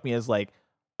struck me as like,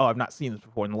 oh, I've not seen this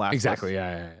before in the last. Exactly.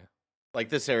 Yeah. Like,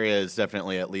 this area is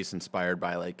definitely at least inspired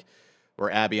by like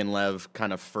where Abby and Lev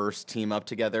kind of first team up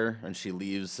together, and she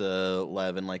leaves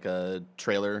Lev in like a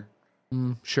trailer.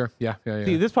 Sure. Yeah.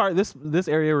 See, this part, this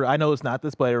area, I know it's not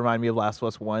this, but it reminded me of Last of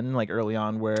Us 1, like early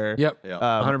on, where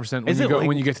 100%.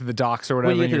 When you get to the docks or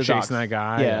whatever, and you're chasing that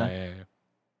guy. Yeah. It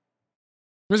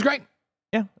was great.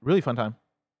 Yeah, really fun time.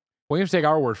 Well, you have to take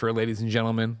our word for it, ladies and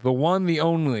gentlemen. The one, the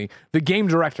only, the game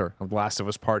director of The Last of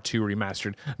Us Part 2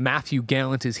 Remastered, Matthew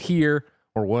Gallant, is here,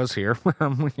 or was here.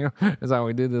 That's how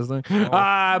we did this thing.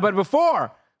 But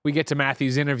before we get to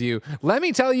Matthew's interview, let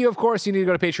me tell you, of course, you need to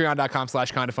go to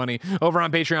patreon.com/kindafunny. Over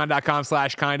on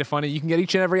patreon.com/kindafunny, you can get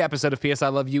each and every episode of PS I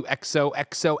Love You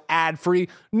XOXO ad-free.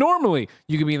 Normally,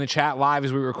 you can be in the chat live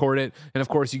as we record it. And of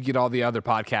course, you get all the other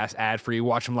podcasts ad-free.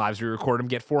 Watch them live as we record them.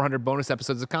 Get 400 bonus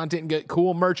episodes of content and get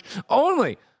cool merch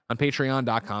only on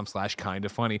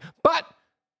patreon.com/kindafunny. But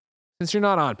since you're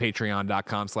not on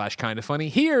patreon.com/kindafunny,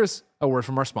 here's a word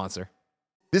from our sponsor.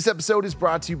 This episode is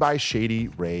brought to you by Shady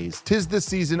Rays. 'Tis the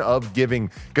season of giving.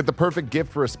 Get the perfect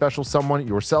gift for a special someone,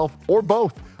 yourself, or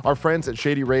both. Our friends at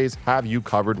Shady Rays have you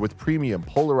covered with premium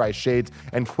polarized shades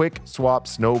and quick swap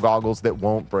snow goggles that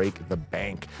won't break the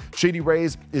bank. Shady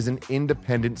Rays is an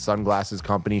independent sunglasses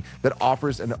company that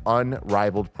offers an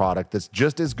unrivaled product that's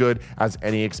just as good as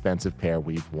any expensive pair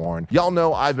we've worn. Y'all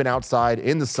know I've been outside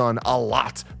in the sun a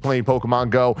lot playing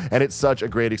Pokemon Go, and it's such a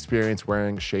great experience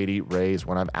wearing Shady Rays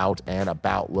when I'm out and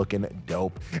about looking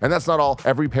dope. And that's not all.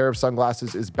 Every pair of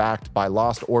sunglasses is backed by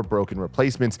lost or broken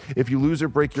replacements. If you lose or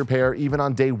break your pair, even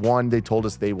on day one, they told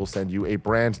us they will send you a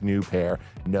brand new pair,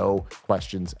 no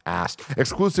questions asked.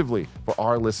 Exclusively for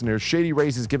our listeners, Shady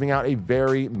Rays is giving out a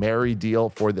very merry deal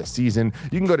for this season.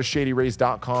 You can go to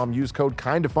shadyrays.com, use code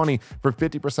KINDAFUNNY for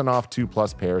 50% off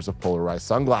 2+ pairs of polarized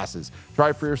sunglasses.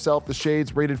 Try for yourself the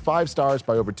shades rated 5 stars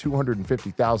by over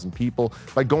 250,000 people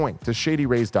by going to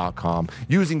shadyrays.com,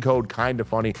 using code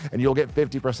KINDAFUNNY, and you'll get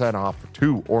 50% off for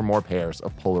 2 or more pairs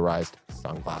of polarized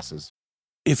sunglasses.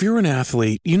 If you're an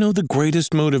athlete, you know the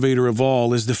greatest motivator of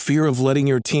all is the fear of letting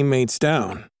your teammates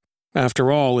down.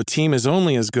 After all, a team is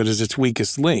only as good as its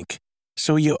weakest link.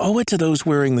 So you owe it to those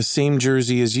wearing the same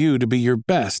jersey as you to be your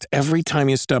best every time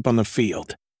you step on the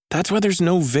field. That's why there's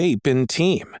no vape in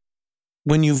team.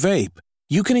 When you vape,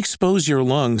 you can expose your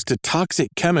lungs to toxic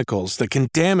chemicals that can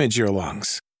damage your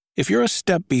lungs. If you're a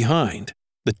step behind,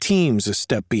 the team's a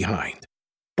step behind.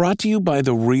 Brought to you by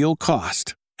The Real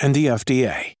Cost and the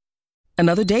FDA.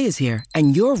 Another day is here,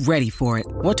 and you're ready for it.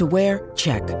 What to wear?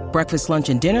 Check. Breakfast, lunch,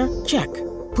 and dinner? Check.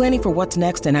 Planning for what's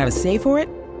next and how to save for it?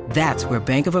 That's where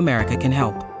Bank of America can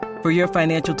help. For your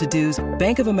financial to-dos,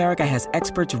 Bank of America has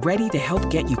experts ready to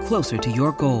help get you closer to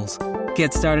your goals.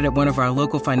 Get started at one of our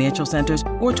local financial centers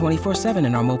or 24/7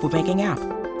 in our mobile banking app.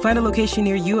 Find a location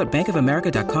near you at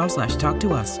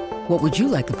bankofamerica.com/talktous. What would you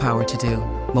like the power to do?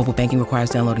 Mobile banking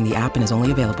requires downloading the app and is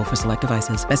only available for select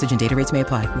devices. Message and data rates may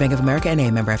apply. Bank of America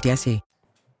N.A., member FDIC.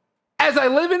 As I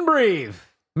live and breathe,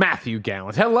 Matthew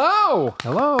Gallant. Hello.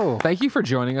 Hello. Thank you for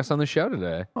joining us on the show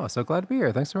today. Oh, so glad to be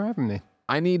here. Thanks for having me.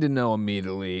 I need to know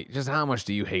immediately just how much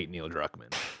do you hate Neil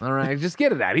Druckmann? All right, just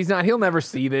get it out. He'll never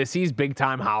see this. He's big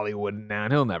time Hollywood now,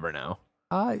 and he'll never know.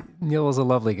 Neil is a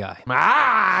lovely guy.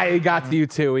 He got to you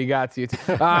too.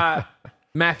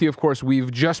 Matthew, of course, we've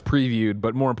just previewed,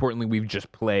 but more importantly, we've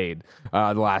just played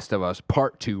The Last of Us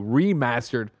Part 2,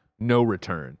 Remastered, No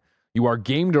Return. You are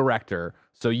game director,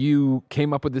 so you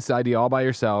came up with this idea all by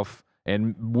yourself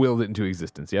and willed it into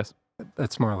existence, yes?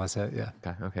 That's more or less it, yeah.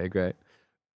 Okay, great.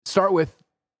 Start with,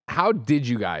 how did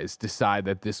you guys decide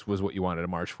that this was what you wanted to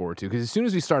march forward to? Because as soon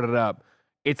as we started up,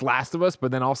 it's Last of Us,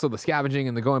 but then also the scavenging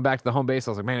and the going back to the home base,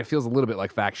 I was like, man, it feels a little bit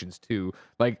like Factions 2.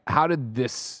 Like, how did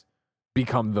this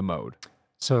become the mode?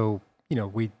 So,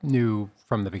 we knew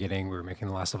from the beginning we were making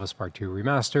The Last of Us Part 2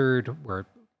 Remastered, where,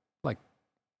 like,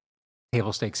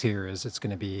 table stakes here is it's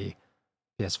going to be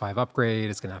PS5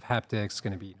 upgrade, it's going to have haptics, it's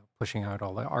going to be pushing out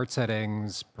all the art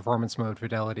settings, performance mode,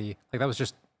 fidelity. Like, that was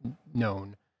just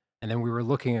known. And then we were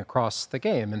looking across the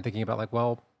game and thinking about, like,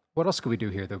 well, what else could we do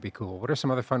here that would be cool? What are some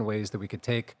other fun ways that we could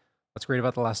take what's great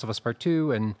about The Last of Us Part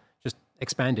 2 and just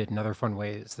expand it in other fun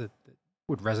ways that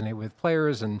would resonate with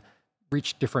players and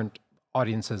reach different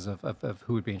audiences of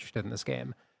who would be interested in this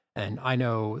game? And I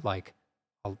know, like,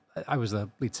 I was the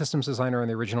lead systems designer in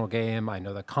the original game. I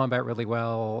know the combat really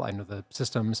well. I know the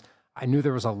systems. I knew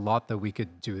there was a lot that we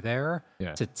could do there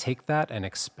to take that and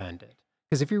expand it.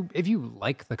 Because if you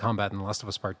like the combat in The Last of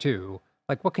Us Part 2,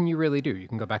 like, what can you really do? You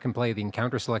can go back and play the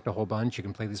encounter select a whole bunch. You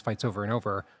can play these fights over and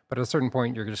over. But at a certain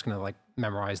point, you're just going to, like,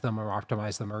 memorize them or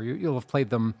optimize them, or you'll have played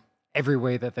them every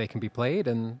way that they can be played,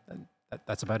 and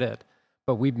that's about it.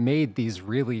 But we've made these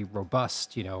really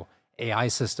robust, AI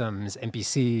systems,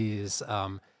 NPCs,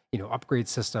 upgrade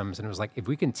systems. And it was like, if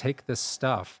we can take this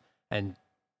stuff and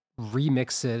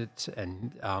remix it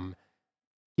and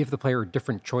give the player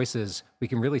different choices, we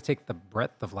can really take the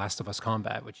breadth of Last of Us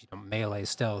combat, which, melee,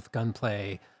 stealth,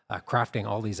 gunplay, crafting,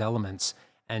 all these elements,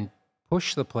 and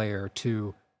push the player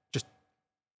to just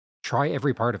try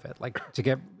every part of it. Like,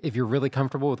 if you're really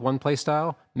comfortable with one play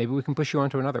style, maybe we can push you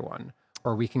onto another one.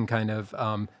 Or we can kind of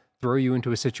throw you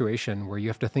into a situation where you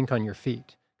have to think on your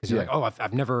feet. Because you're like, oh,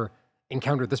 I've never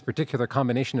encountered this particular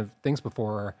combination of things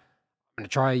before. I'm going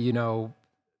to try,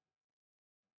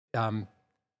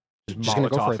 just going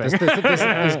to go for it.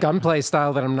 This gunplay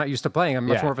style that I'm not used to playing. I'm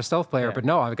much more of a stealth player, but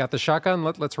no, I've got the shotgun.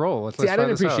 Let's roll. Let's I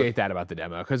didn't appreciate that about the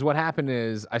demo, because what happened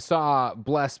is I saw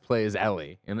Bless play as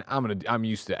Ellie, and I'm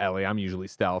used to Ellie. I'm usually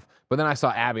stealth, but then I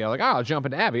saw Abby. I was like, oh, I'll jump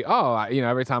into Abby. Oh,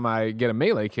 every time I get a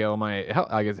melee kill,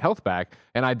 I get health back,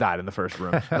 and I died in the first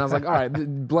room. And I was like, all right,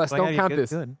 Bless, don't count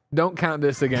this. Good. Don't count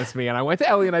this against me. And I went to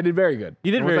Ellie, and I did very good.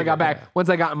 You did very good. Once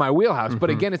I got in my wheelhouse. Mm-hmm. But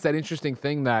again, it's that interesting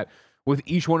thing that with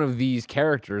each one of these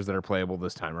characters that are playable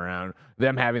this time around,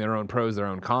 them having their own pros, their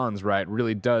own cons, right,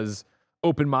 really does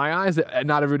open my eyes that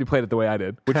not everybody played it the way I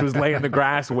did, which was lay in the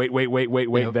grass,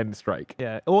 wait, then strike.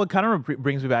 Yeah. Well, it kind of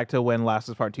brings me back to when Last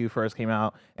of Us Part 2 first came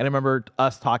out. And I remember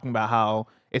us talking about how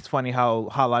it's funny how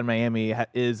Hotline Miami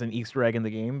is an Easter egg in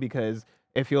the game, because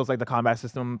it feels like the combat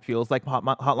system feels like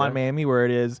Hotline Miami, where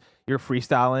it is you're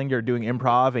freestyling, you're doing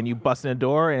improv, and you bust in a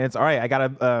door, and it's all right. I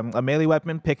got a melee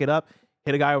weapon, pick it up,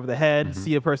 hit a guy over the head,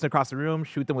 see a person across the room,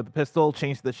 shoot them with the pistol,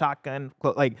 change to the shotgun.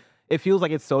 Like, it feels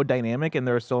like it's so dynamic, and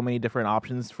there are so many different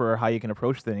options for how you can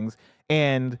approach things.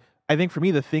 And I think for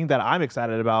me, the thing that I'm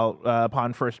excited about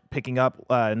upon first picking up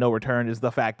No Return is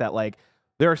the fact that like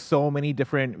there are so many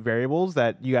different variables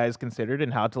that you guys considered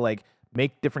and how to like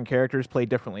make different characters play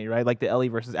differently, right? Like the Ellie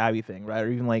versus Abby thing, right? Or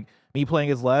even like me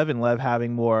playing as Lev and Lev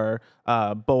having more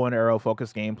bow and arrow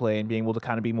focused gameplay and being able to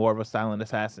kind of be more of a silent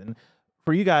assassin.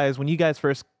 For you guys, when you guys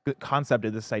first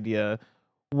concepted this idea,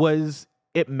 was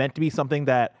it meant to be something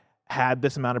that had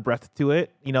this amount of breadth to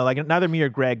it? You know, like neither me or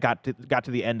Greg got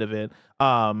to the end of it,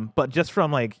 but just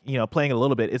from like, you know, playing a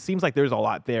little bit, it seems like there's a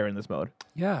lot there in this mode.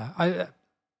 Yeah,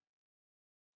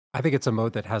 I think it's a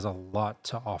mode that has a lot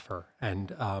to offer,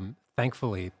 and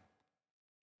thankfully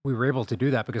we were able to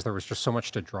do that because there was just so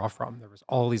much to draw from. There was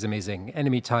all these amazing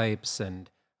enemy types and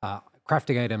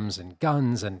crafting items and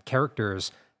guns and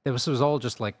characters. This was all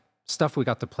just like stuff we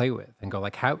got to play with and go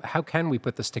like, how can we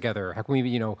put this together? How can we,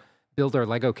 you know, build our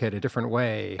Lego kit a different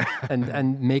way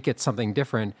and make it something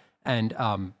different? And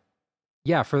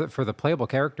yeah, for the playable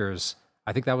characters,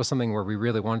 I think that was something where we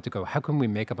really wanted to go, how can we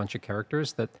make a bunch of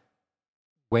characters that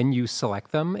when you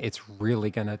select them, it's really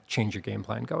going to change your game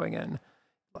plan going in.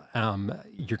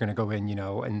 You're going to go in, you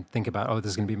know, and think about, oh, this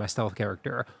is going to be my stealth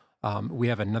character. We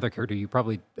have another character, you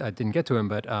probably didn't get to him,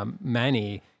 but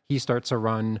Manny, he starts a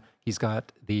run. He's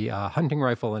got the hunting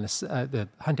rifle and the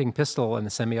hunting pistol and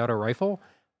the semi-auto rifle,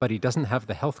 but he doesn't have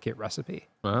the health kit recipe.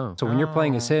 Wow. So when you're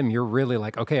playing as him, you're really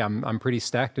like, okay, I'm pretty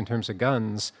stacked in terms of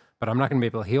guns, but I'm not going to be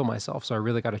able to heal myself. So I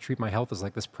really got to treat my health as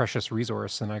like this precious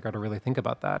resource, and I got to really think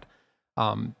about that.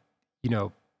 You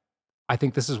know, I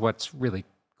think this is what's really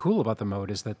cool about the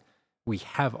mode is that we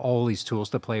have all these tools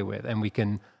to play with, and we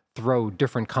can throw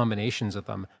different combinations of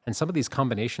them. And some of these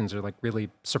combinations are like really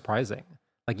surprising.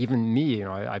 Like even me, you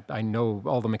know, I know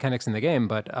all the mechanics in the game,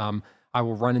 but I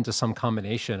will run into some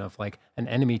combination of like an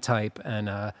enemy type and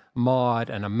a mod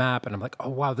and a map, and I'm like, oh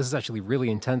wow, this is actually really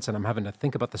intense, and I'm having to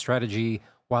think about the strategy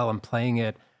while I'm playing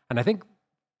it. And I think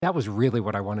that was really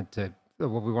what we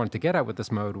wanted to get at with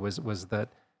this mode was that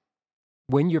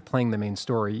when you're playing the main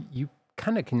story, you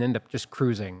kind of can end up just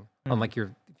cruising on like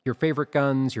your favorite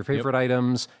guns, your favorite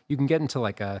items. You can get into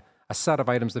like a set of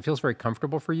items that feels very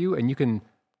comfortable for you, and you can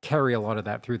carry a lot of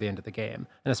that through the end of the game.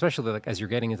 And especially like as you're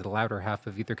getting into the latter half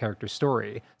of either character's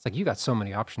story, it's like you got so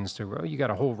many options to, you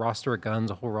got a whole roster of guns,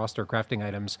 a whole roster of crafting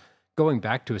items, going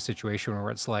back to a situation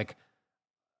where it's like,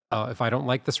 if I don't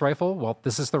like this rifle, well,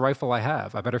 this is the rifle I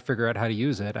have. I better figure out how to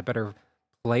use it. I better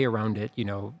play around it, you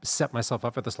know, set myself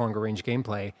up for this longer range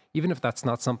gameplay, even if that's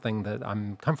not something that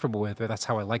I'm comfortable with or that's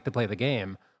how I like to play the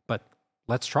game. But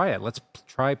let's try it. Let's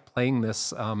try playing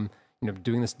this, you know,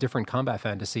 doing this different combat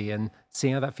fantasy and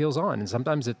seeing how that feels on. And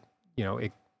sometimes it, you know,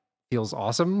 it feels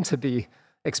awesome to be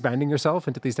expanding yourself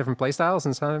into these different play styles.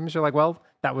 And sometimes you're like, well,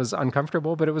 that was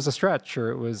uncomfortable, but it was a stretch, or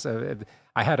it was,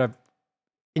 I had a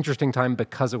interesting time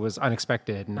because it was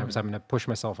unexpected and I was having to push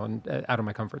myself out of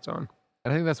my comfort zone.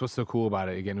 And I think that's what's so cool about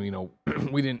it. Again, you know,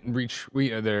 we didn't reach,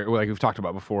 like we've talked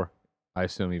about before, I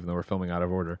assume, even though we're filming out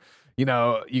of order, you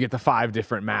know, you get the 5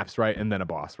 different maps, right? And then a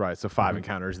boss, right? So 5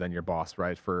 encounters, then your boss,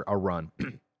 right? For a run.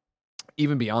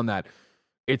 Even beyond that,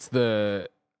 it's the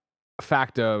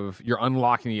fact of you're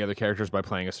unlocking the other characters by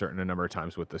playing a certain number of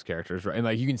times with those characters, right? And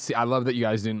like you can see, I love that you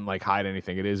guys didn't like hide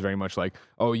anything. It is very much like,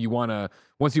 oh, you want to,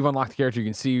 once you've unlocked the character, you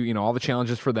can see, you know, all the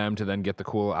challenges for them to then get the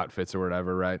cool outfits or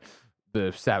whatever, right?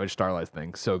 The Savage Starlight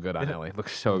thing, so good on Ellie.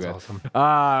 Looks so good. Awesome.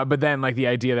 But then like the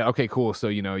idea that, okay, cool, so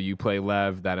you know, you play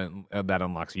Lev, that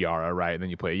unlocks Yara, right? And then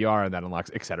you play Yara, that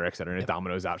unlocks et cetera, and it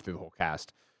dominoes out through the whole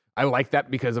cast. I like that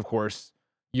because, of course,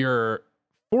 you're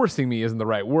forcing me isn't the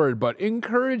right word, but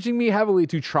encouraging me heavily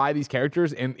to try these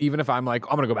characters. And even if I'm like,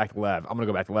 I'm gonna go back to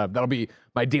Lev, that'll be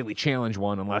my daily challenge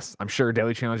one, unless I'm sure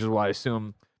daily challenges will, I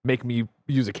assume, make me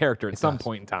use a character at some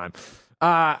point in time.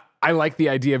 I like the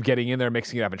idea of getting in there,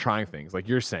 mixing it up, and trying things like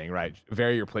you're saying, right?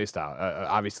 Vary your playstyle.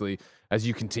 Obviously, as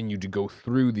you continue to go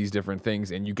through these different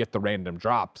things and you get the random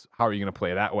drops. How are you going to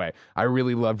play that way? I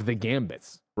really loved the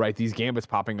gambits, right? These gambits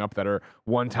popping up that are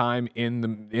one time in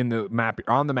the map,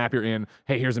 on the map you're in.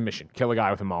 Hey, here's a mission: kill a guy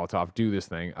with a Molotov, do this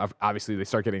thing. Obviously, they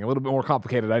start getting a little bit more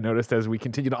complicated. I noticed as we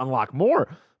continue to unlock more,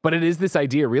 but it is this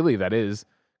idea really that is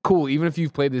cool. Even if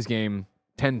you've played this game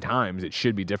 10 times, it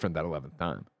should be different that 11th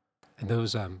time. And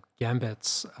those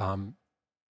gambits,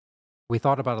 we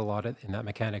thought about a lot in that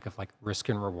mechanic of like risk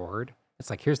and reward. It's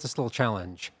like, here's this little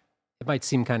challenge. It might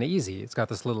seem kind of easy. It's got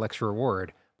this little extra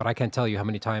reward, but I can't tell you how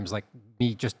many times like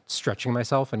me just stretching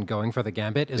myself and going for the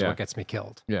gambit is what gets me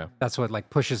killed. Yeah, that's what like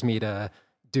pushes me to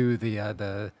do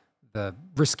the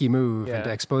risky move and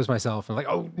to expose myself and like,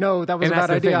 oh no, that was a bad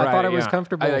idea. I thought I was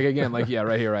comfortable. Like again, like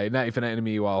right here, right. Knife an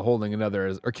enemy while holding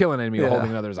another, or kill an enemy while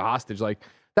holding another as a hostage. Like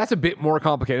that's a bit more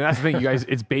complicated. That's the thing, you guys.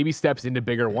 It's baby steps into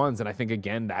bigger ones, and I think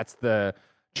again that's the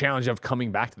challenge of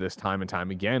coming back to this time and time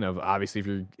again. Of obviously,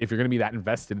 if you're going to be that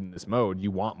invested in this mode,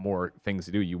 you want more things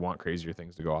to do. You want crazier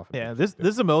things to go off. Yeah, this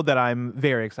is a mode that I'm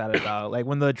very excited about. Like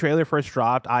when the trailer first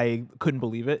dropped, I couldn't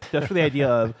believe it. Just for the idea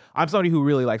of I'm somebody who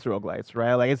really likes roguelites,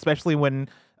 right? Like especially when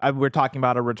we're talking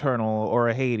about a Returnal or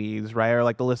a Hades, right? Or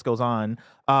like the list goes on.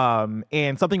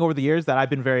 And something over the years that I've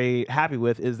been very happy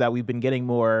with is that we've been getting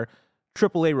more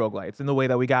AAA roguelites in the way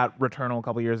that we got Returnal a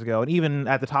couple years ago. And even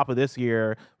at the top of this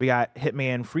year, we got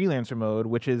Hitman Freelancer mode,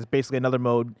 which is basically another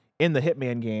mode in the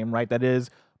Hitman game, right? That is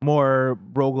more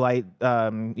roguelite,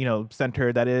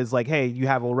 centered. That is like, hey, you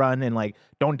have a run and like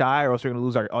don't die or else you're going to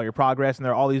lose all your progress. And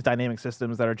there are all these dynamic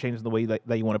systems that are changing the way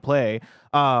that you want to play.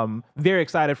 Very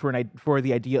excited for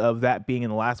the idea of that being in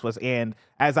The Last of Us. And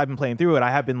as I've been playing through it,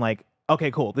 I have been like,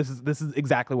 okay, cool. This is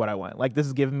exactly what I want. Like this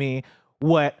is giving me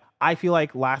what I feel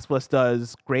like Last of Us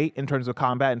does great in terms of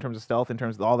combat, in terms of stealth, in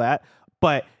terms of all that.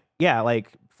 But yeah,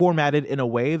 like formatted in a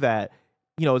way that,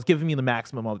 is giving me the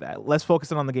maximum of that. Let's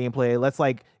focus on the gameplay. Let's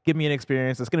like give me an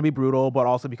experience. It's going to be brutal, but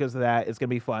also because of that, it's going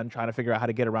to be fun trying to figure out how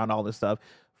to get around all this stuff.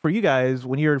 For you guys,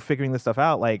 when you're figuring this stuff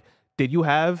out, like, did you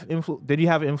have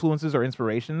influences or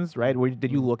inspirations, right?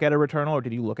 Did you look at a Returnal or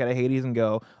did you look at a Hades and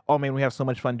go, oh man, we have so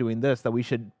much fun doing this that we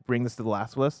should bring this to The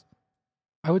Last of Us?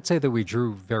 I would say that we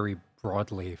drew very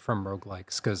broadly from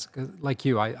roguelikes because like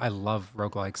you, I love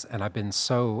roguelikes, and I've been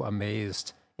so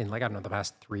amazed in like, I don't know, the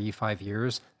past 3-5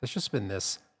 years. There's just been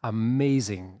this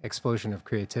amazing explosion of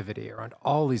creativity around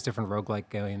all these different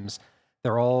roguelike games.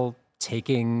 They're all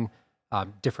taking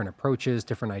different approaches,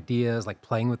 different ideas, like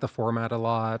playing with the format a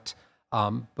lot.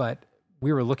 But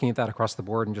we were looking at that across the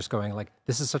board and just going like,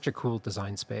 this is such a cool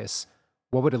design space.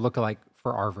 What would it look like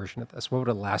for our version of this? What would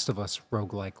a Last of Us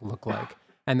roguelike look like?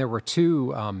 And there were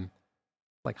two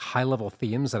like high-level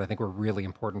themes that I think were really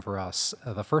important for us.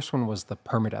 The first one was the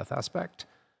permadeath aspect,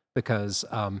 because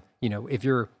if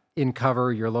you're in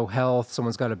cover, you're low health,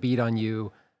 someone's got a beat on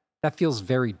you, that feels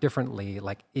very differently,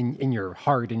 like in your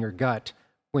heart, in your gut,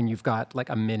 when you've got like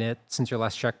a minute since your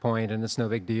last checkpoint and it's no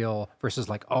big deal, versus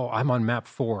like, oh, I'm on map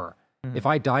 4. Mm-hmm. If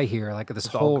I die here, like this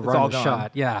whole run is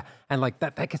shot. Yeah, and like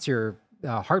that gets your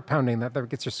heart pounding, that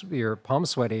gets your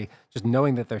palms sweaty, just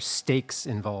knowing that there's stakes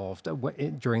involved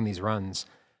during these runs.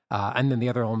 And then the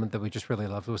other element that we just really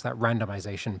loved was that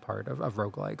randomization part of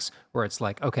roguelikes, where it's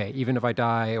like, okay, even if I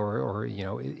die or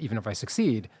even if I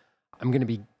succeed, they're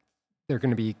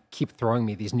going to be keep throwing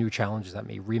me these new challenges at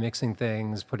me, remixing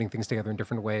things, putting things together in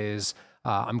different ways.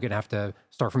 I'm going to have to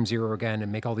start from zero again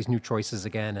and make all these new choices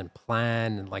again and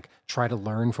plan and like try to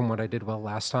learn from what I did well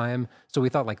last time. So we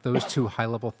thought like those two high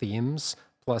level themes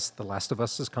plus The Last of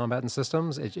Us's combat and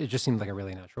systems, it just seemed like a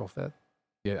really natural fit.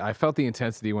 Yeah, I felt the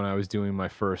intensity when I was doing my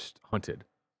first Hunted.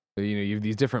 So, you have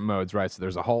these different modes, right? So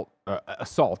there's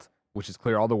Assault, which is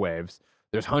clear all the waves.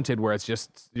 There's Hunted, where it's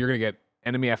just, you're going to get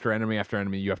enemy after enemy after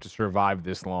enemy. You have to survive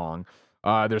this long.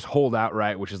 There's Holdout,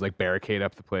 right, which is like barricade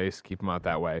up the place, keep them out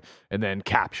that way. And then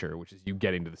Capture, which is you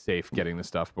getting to the safe, getting the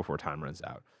stuff before time runs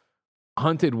out.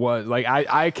 Hunted was, like,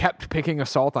 I kept picking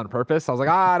Assault on purpose. I was like,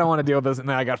 I don't want to deal with this. And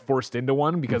then I got forced into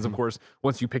one because, of course,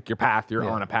 once you pick your path, you're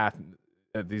on a path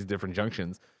at these different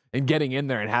junctions, and getting in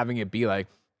there and having it be like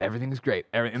everything's great,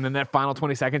 and then that final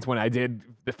 20 seconds when I did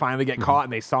finally get caught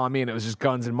and they saw me and it was just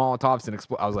guns and Molotovs and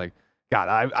I was like,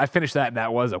 God, I finished that and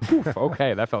that was a woof,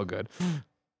 okay, that felt good.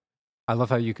 I love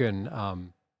how you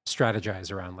can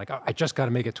strategize around like, I just got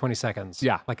to make it 20 seconds.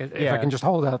 Yeah, like if I can just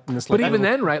hold up in this. But even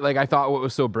then, right? Like I thought what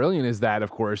was so brilliant is that,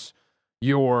 of course,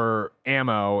 your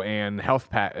ammo and health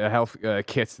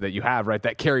kits that you have, right,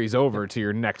 that carries over to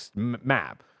your next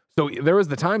map. So there was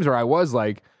the times where I was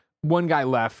like, one guy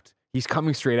left, he's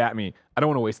coming straight at me. I don't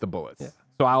want to waste the bullets. Yeah.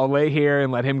 So I'll lay here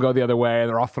and let him go the other way,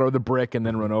 or I'll throw the brick and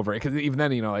then run over it. Because even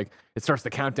then, like it starts the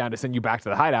countdown to send you back to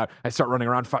the hideout. I start running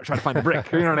around trying to find the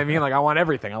brick. You know what I mean? Like I want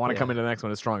everything. I want to come into the next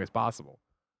one as strong as possible.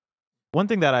 One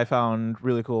thing that I found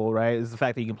really cool, right, is the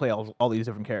fact that you can play all these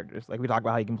different characters. Like we talk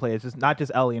about how you can play as just not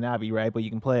just Ellie and Abby, right, but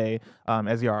you can play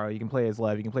as Yara, you can play as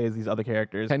Lev, you can play as these other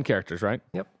characters. 10 characters, right?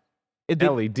 Yep.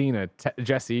 Ellie, Dina,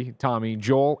 Jesse, Tommy,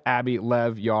 Joel, Abby,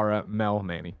 Lev, Yara, Mel,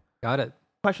 Manny. Got it.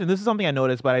 Question: this is something I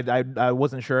noticed, but I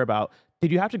wasn't sure about.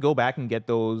 Did you have to go back and get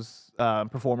those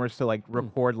performers to like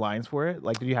record lines for it?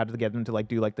 Like, did you have to get them to like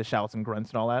do like the shouts and grunts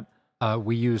and all that?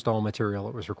 We used all material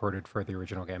that was recorded for the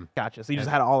original game. Gotcha. So you just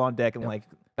had it all on deck, and like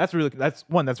that's very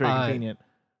convenient.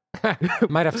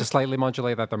 Might have to slightly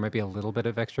modulate that. There might be a little bit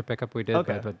of extra pickup we did,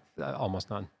 Okay. but almost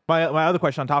none. My other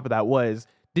question on top of that was,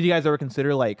 did you guys ever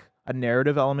consider like a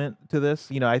narrative element to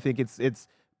this? I think it's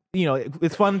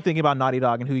it's fun thinking about Naughty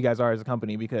Dog and who you guys are as a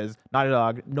company, because Naughty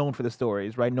Dog known for the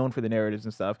stories, right? Known for the narratives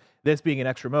and stuff. This being an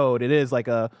extra mode, it is like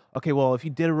okay, well, if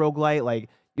you did a roguelite, like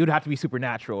it would have to be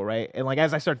supernatural, right? And like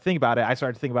as I started to think about it, I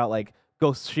started to think about like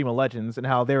Ghost of Tsushima Legends and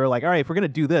how they were like, all right, if we're gonna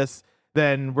do this,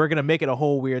 then we're gonna make it a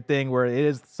whole weird thing where it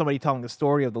is somebody telling the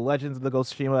story of the legends of the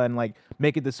Ghost of Tsushima and like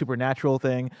make it the supernatural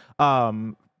thing.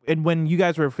 And when you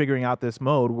guys were figuring out this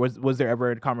mode, was there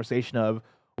ever a conversation of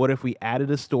what if we added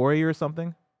a story or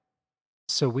something?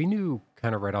 So we knew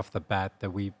kind of right off the bat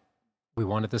that we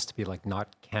wanted this to be like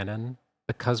not canon,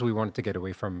 because we wanted to get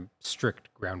away from strict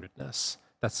groundedness.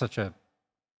 That's such a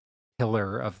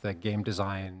pillar of the game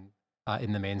design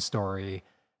in the main story.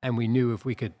 And we knew if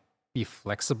we could be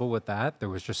flexible with that, there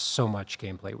was just so much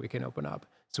gameplay we can open up.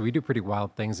 So we do pretty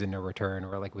wild things in No Return,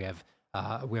 where like we have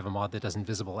a mod that does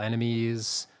invisible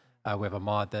enemies. We have a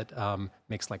mod that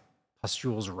makes like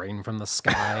pustules rain from the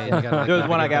sky. And you gotta, like, there was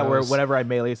one I got where those. whenever I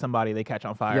melee somebody, they catch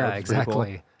on fire. Yeah, It's pretty cool.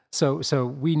 exactly. So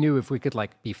we knew if we could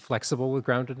like be flexible with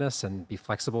groundedness and be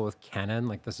flexible with canon,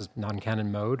 like this is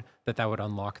non-canon mode, that would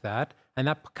unlock that. And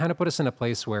that kind of put us in a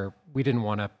place where we didn't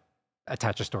want to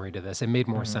attach a story to this. It made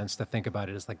more sense to think about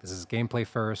it as like, this is gameplay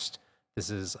first.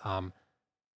 This is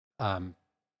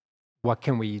what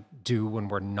can we do when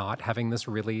we're not having this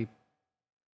really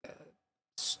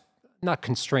not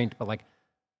constraint, but like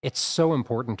it's so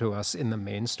important to us in the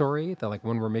main story that like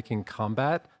when we're making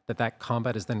combat, that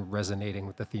combat is then resonating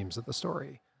with the themes of the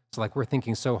story. So like we're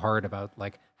thinking so hard about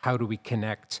like how do we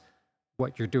connect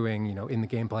what you're doing, in the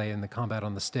gameplay and the combat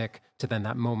on the stick to then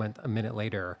that moment a minute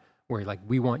later where like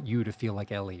we want you to feel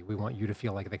like Ellie, we want you to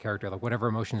feel like the character, like whatever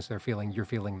emotions they're feeling, you're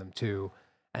feeling them too.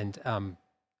 And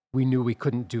we knew we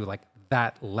couldn't do like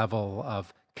that level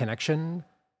of connection.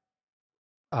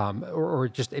 Or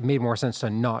just it made more sense to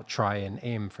not try and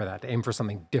aim for that, to aim for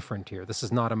something different here. This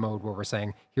is not a mode where we're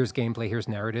saying, here's gameplay, here's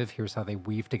narrative, here's how they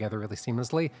weave together really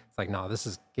seamlessly. It's like, no, this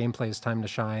is gameplay's time to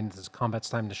shine, this is combat's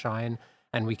time to shine,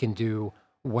 and we can do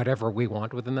whatever we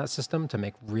want within that system to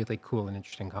make really cool and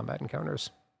interesting combat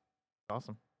encounters.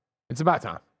 Awesome. It's about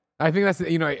time. I think that's,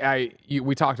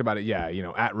 we talked about it,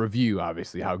 at review,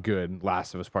 obviously, how good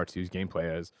Last of Us Part 2's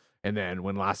gameplay is. And then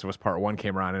when Last of Us Part 1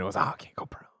 came around and it was, I can't go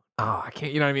pro. I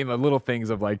can't, the little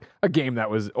things of like a game that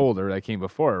was older that came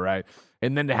before, right?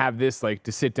 And then to have this, like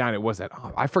to sit down, it was that,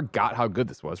 I forgot how good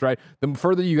this was, right? The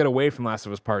further you get away from Last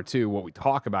of Us Part 2, what we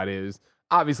talk about is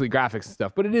obviously graphics and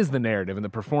stuff, but it is the narrative and the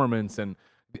performance and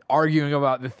the arguing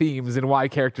about the themes and why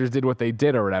characters did what they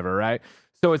did or whatever, right?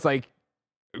 So it's like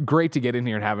great to get in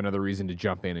here and have another reason to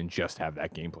jump in and just have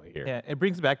that gameplay here. Yeah, it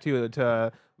brings back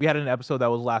to we had an episode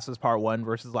that was Last of Us Part 1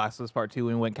 versus Last of Us Part 2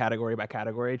 and went category by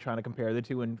category trying to compare the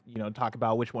two and talk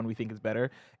about which one we think is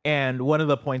better. And one of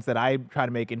the points that I try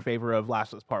to make in favor of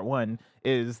Last of Us Part 1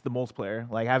 is the multiplayer.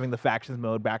 Like having the factions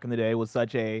mode back in the day was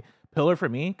such a pillar for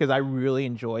me because I really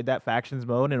enjoyed that factions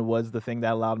mode, and it was the thing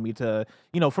that allowed me to,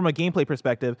 from a gameplay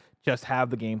perspective, just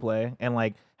have the gameplay and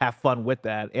like have fun with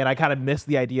that. And I kind of missed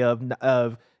the idea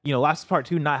of Last Part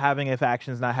 2 not having a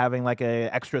factions, not having like a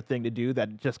extra thing to do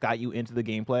that just got you into the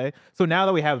gameplay. So now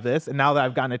that we have this, and now that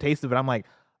I've gotten a taste of it, I'm like,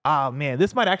 man,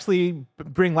 this might actually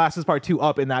bring Last of Us Part 2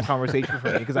 up in that conversation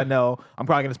for me, because I know I'm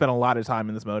probably going to spend a lot of time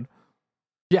in this mode.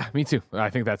 Yeah, me too. I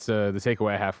think that's the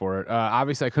takeaway I have for it.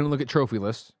 Obviously, I couldn't look at trophy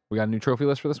list. We got a new trophy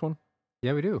list for this one?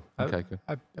 Yeah, we do. Okay, good.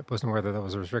 I wasn't aware that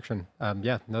was a restriction.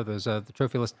 There's the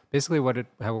trophy list. Basically,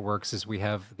 how it works is we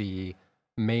have the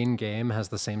main game has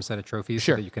the same set of trophies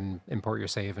so that you can import your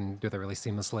save and do that really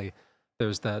seamlessly.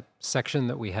 There's that section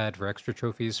that we had for extra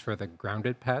trophies for the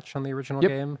grounded patch on the original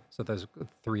game. So there's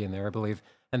 3 in there, I believe.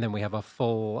 And then we have a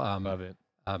full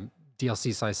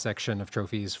DLC size section of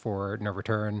trophies for No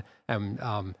Return.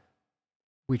 And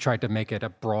we tried to make it a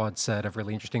broad set of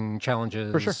really interesting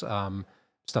challenges. For sure.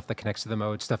 stuff that connects to the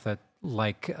mode, stuff that,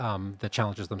 like the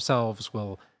challenges themselves,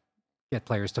 will get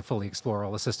players to fully explore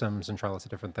all the systems and try lots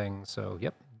of different things. So,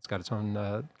 yep, it's got its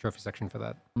own trophy section for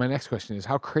that. My next question is,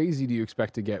 how crazy do you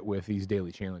expect to get with these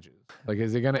daily challenges? Like,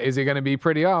 is it gonna be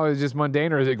pretty, it's just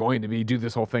mundane, or is it going to be do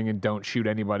this whole thing and don't shoot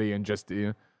anybody and just,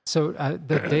 So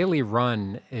the daily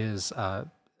run is,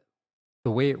 the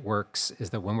way it works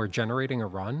is that when we're generating a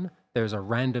run, there's a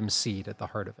random seed at the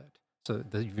heart of it. So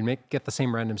if you get the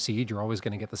same random seed, you're always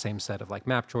going to get the same set of like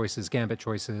map choices, gambit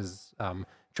choices,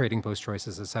 trading post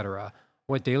choices, etc.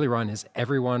 What daily run is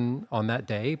everyone on that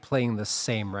day playing the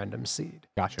same random seed.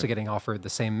 Gotcha. So getting offered the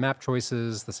same map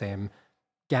choices, the same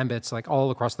gambits, like all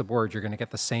across the board, you're going to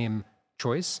get the same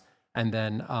choice. And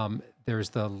then there's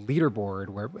the leaderboard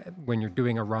where when you're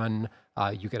doing a run,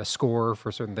 you get a score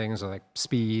for certain things like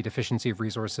speed, efficiency of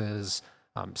resources,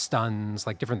 stuns,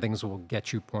 like different things will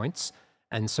get you points.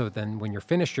 And so then when you're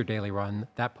finished your daily run,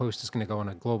 that post is going to go on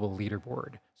a global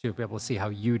leaderboard. So you'll be able to see how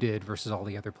you did versus all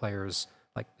the other players,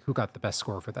 like who got the best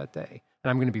score for that day. And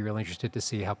I'm going to be really interested to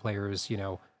see how players,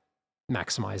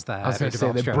 maximize that. I was going to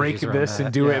say, they break this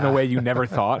and do it in a way you never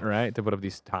thought, right? To put up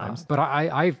these times. But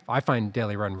I find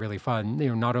Daily Run really fun,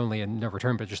 not only in No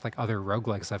Return, but just like other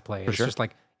roguelikes I've played. It's just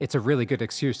like, it's a really good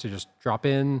excuse to just drop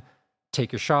in,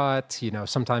 take your shot.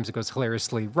 Sometimes it goes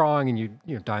hilariously wrong and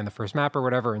you die in the first map or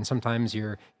whatever. And sometimes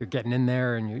you're getting in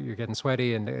there and you're getting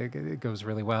sweaty and it goes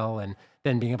really well. And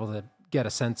then being able to get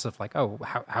a sense of like, oh,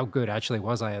 how good actually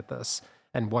was I at this?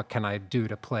 And what can I do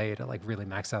to play to like really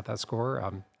max out that score?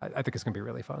 I think it's gonna be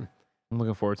really fun. I'm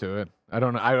looking forward to it. I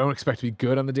don't expect to be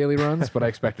good on the daily runs, but I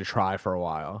expect to try for a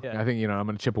while. Yeah. I think I'm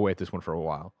gonna chip away at this one for a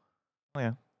while. Oh,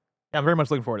 yeah, I'm very much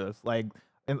looking forward to this. Like,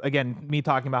 and again, me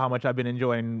talking about how much I've been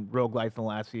enjoying roguelikes in the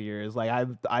last few years. Like,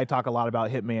 I talk a lot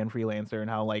about Hitman Freelancer and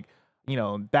how like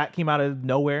that came out of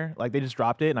nowhere. Like they just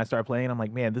dropped it and I started playing. I'm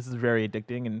like, man, this is very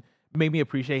addicting and made me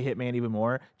appreciate Hitman even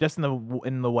more. Just in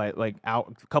the what, like a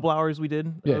couple hours we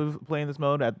did of playing this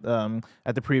mode at the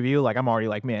preview. Like I'm already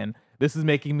like, man, this is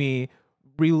making me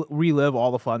relive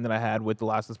all the fun that I had with The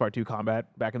Last of Us Part 2 combat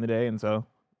back in the day. And so,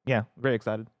 yeah, very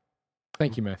excited.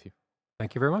 Thank you, Matthew.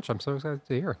 Thank you very much. I'm so excited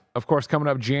to hear. Of course, coming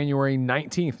up January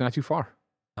 19th, not too far.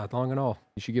 Not long at all.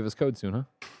 You should give us code soon, huh?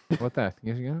 What that?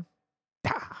 You guys got it?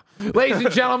 Ladies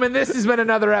and gentlemen, this has been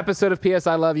another episode of PS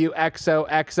I Love You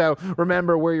XOXO.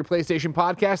 Remember, we're your PlayStation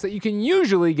podcast that you can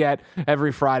usually get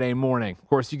every Friday morning. Of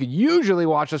course, you could usually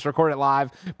watch us record it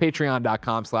live,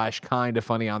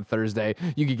 patreon.com/kindafunny on Thursday.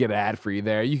 You could get an ad free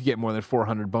there. You could get more than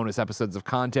 400 bonus episodes of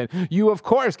content. You, of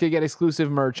course, could get exclusive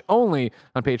merch only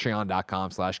on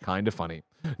patreon.com/kindafunny.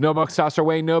 No bucks tossed our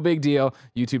way, no big deal.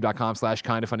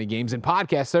 YouTube.com/kindafunny games and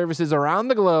podcast services around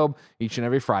the globe each and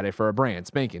every Friday for a brand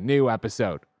spanking new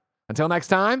episode. Until next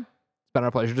time, it's been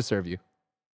our pleasure to serve you.